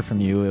love to hear from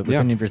you with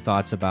any of your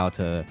thoughts about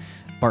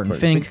Barton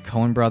Fink,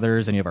 Coen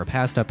Brothers, any of our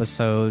past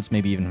episodes,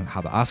 maybe even how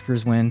the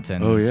Oscars went.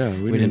 And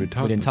we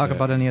didn't talk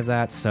about any of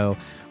that. So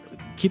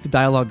keep the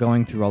dialogue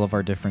going through all of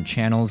our different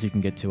channels. You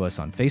can get to us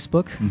on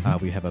Facebook.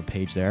 We have a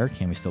page there,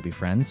 Can We Still Be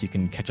Friends? You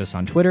can catch us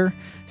on Twitter,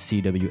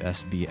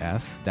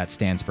 CWSBF. That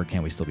stands for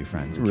Can We Still Be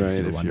Friends, in case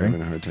you were wondering.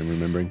 You're having a hard time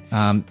remembering.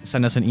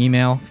 Send us an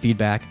email,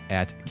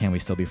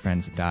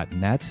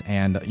 feedback@canwestillbefriends.net,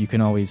 and you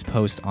can always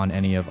post on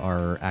any of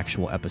our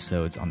actual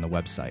episodes on the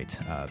website.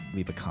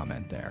 Leave a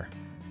comment there.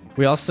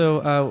 We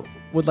also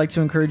would like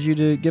to encourage you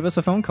to give us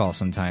a phone call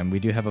sometime. We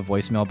do have a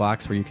voicemail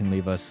box where you can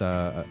leave us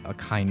a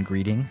kind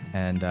greeting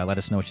and let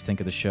us know what you think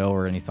of the show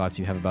or any thoughts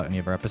you have about any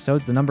of our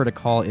episodes. The number to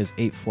call is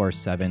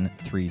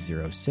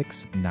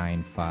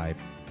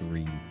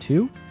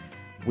 847-306-9532.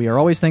 We are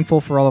always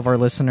thankful for all of our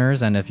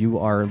listeners, and if you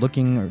are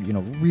looking or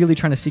really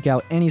trying to seek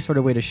out any sort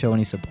of way to show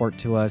any support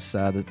to us,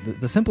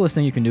 the simplest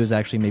thing you can do is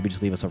actually maybe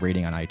just leave us a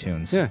rating on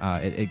iTunes. Yeah.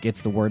 It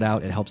gets the word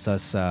out. It helps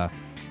us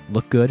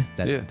look good,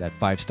 that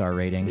 5-star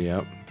rating.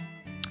 Yep.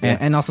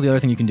 And also the other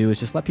thing you can do is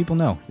just let people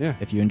know. Yeah.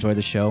 If you enjoy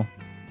the show,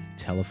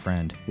 tell a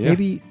friend. Yeah.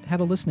 Maybe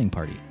have a listening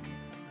party.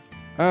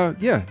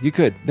 Yeah, you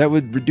could. That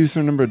would reduce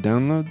our number of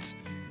downloads.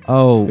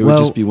 Oh, it would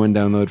just be one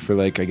download for a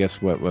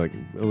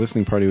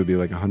listening party would be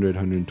 100,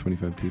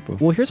 125 people.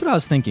 Well, here's what I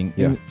was thinking.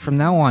 Yeah. From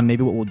now on,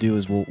 maybe what we'll do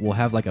is we'll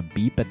have a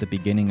beep at the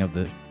beginning of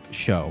the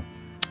show.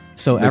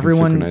 So They can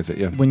everyone, synchronize it,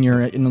 yeah. when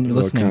you're in the A little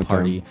listening countdown.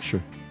 party,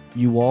 Sure.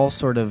 you all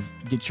sort of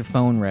get your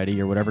phone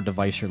ready or whatever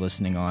device you're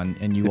listening on,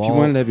 and If you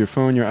wanted to have your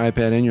phone, your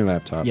iPad, and your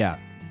laptop. Yeah.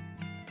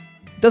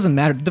 Doesn't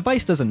matter. The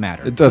device doesn't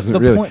matter. It doesn't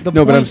really. But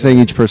I'm saying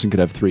each person could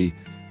have 3. It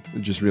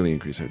would just really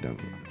increase our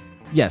download.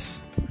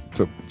 Yes.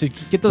 So to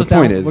get those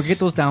point we'll get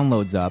those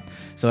downloads up,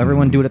 so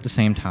everyone do it at the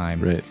same time.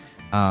 Right.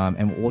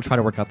 And we'll try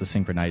to work out the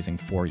synchronizing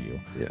for you.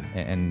 Yeah.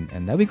 And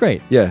that'd be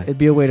great. Yeah. It'd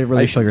be a way to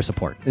really show your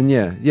support. And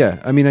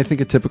yeah. I mean, I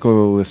think a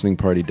typical listening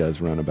party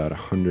does run about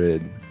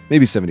 100,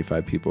 maybe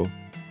 75 people.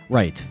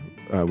 Right.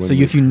 So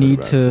if you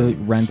need to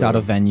rent out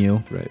a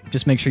venue, right.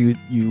 just make sure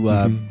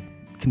you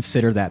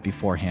consider that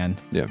beforehand.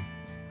 Yeah.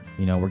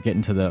 We're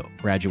getting to the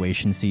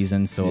graduation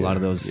season, so a lot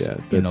of those,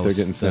 they're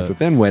getting snapped up.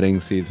 Then wedding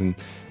season.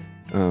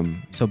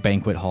 So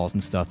banquet halls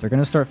and stuff, they're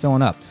going to start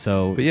filling up.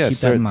 So keep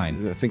that in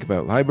mind. Think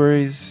about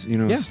libraries,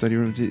 study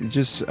rooms.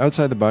 Just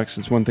outside the box.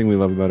 It's one thing we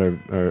love about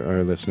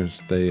our listeners.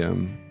 They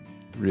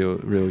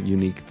real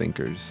unique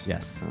thinkers.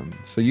 Yes.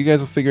 So you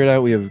guys will figure it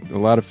out. We have a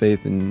lot of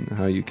faith in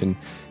how you can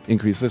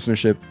increase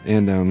listenership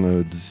and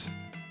downloads.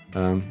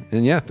 And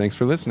thanks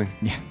for listening.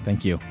 Yeah,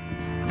 thank you.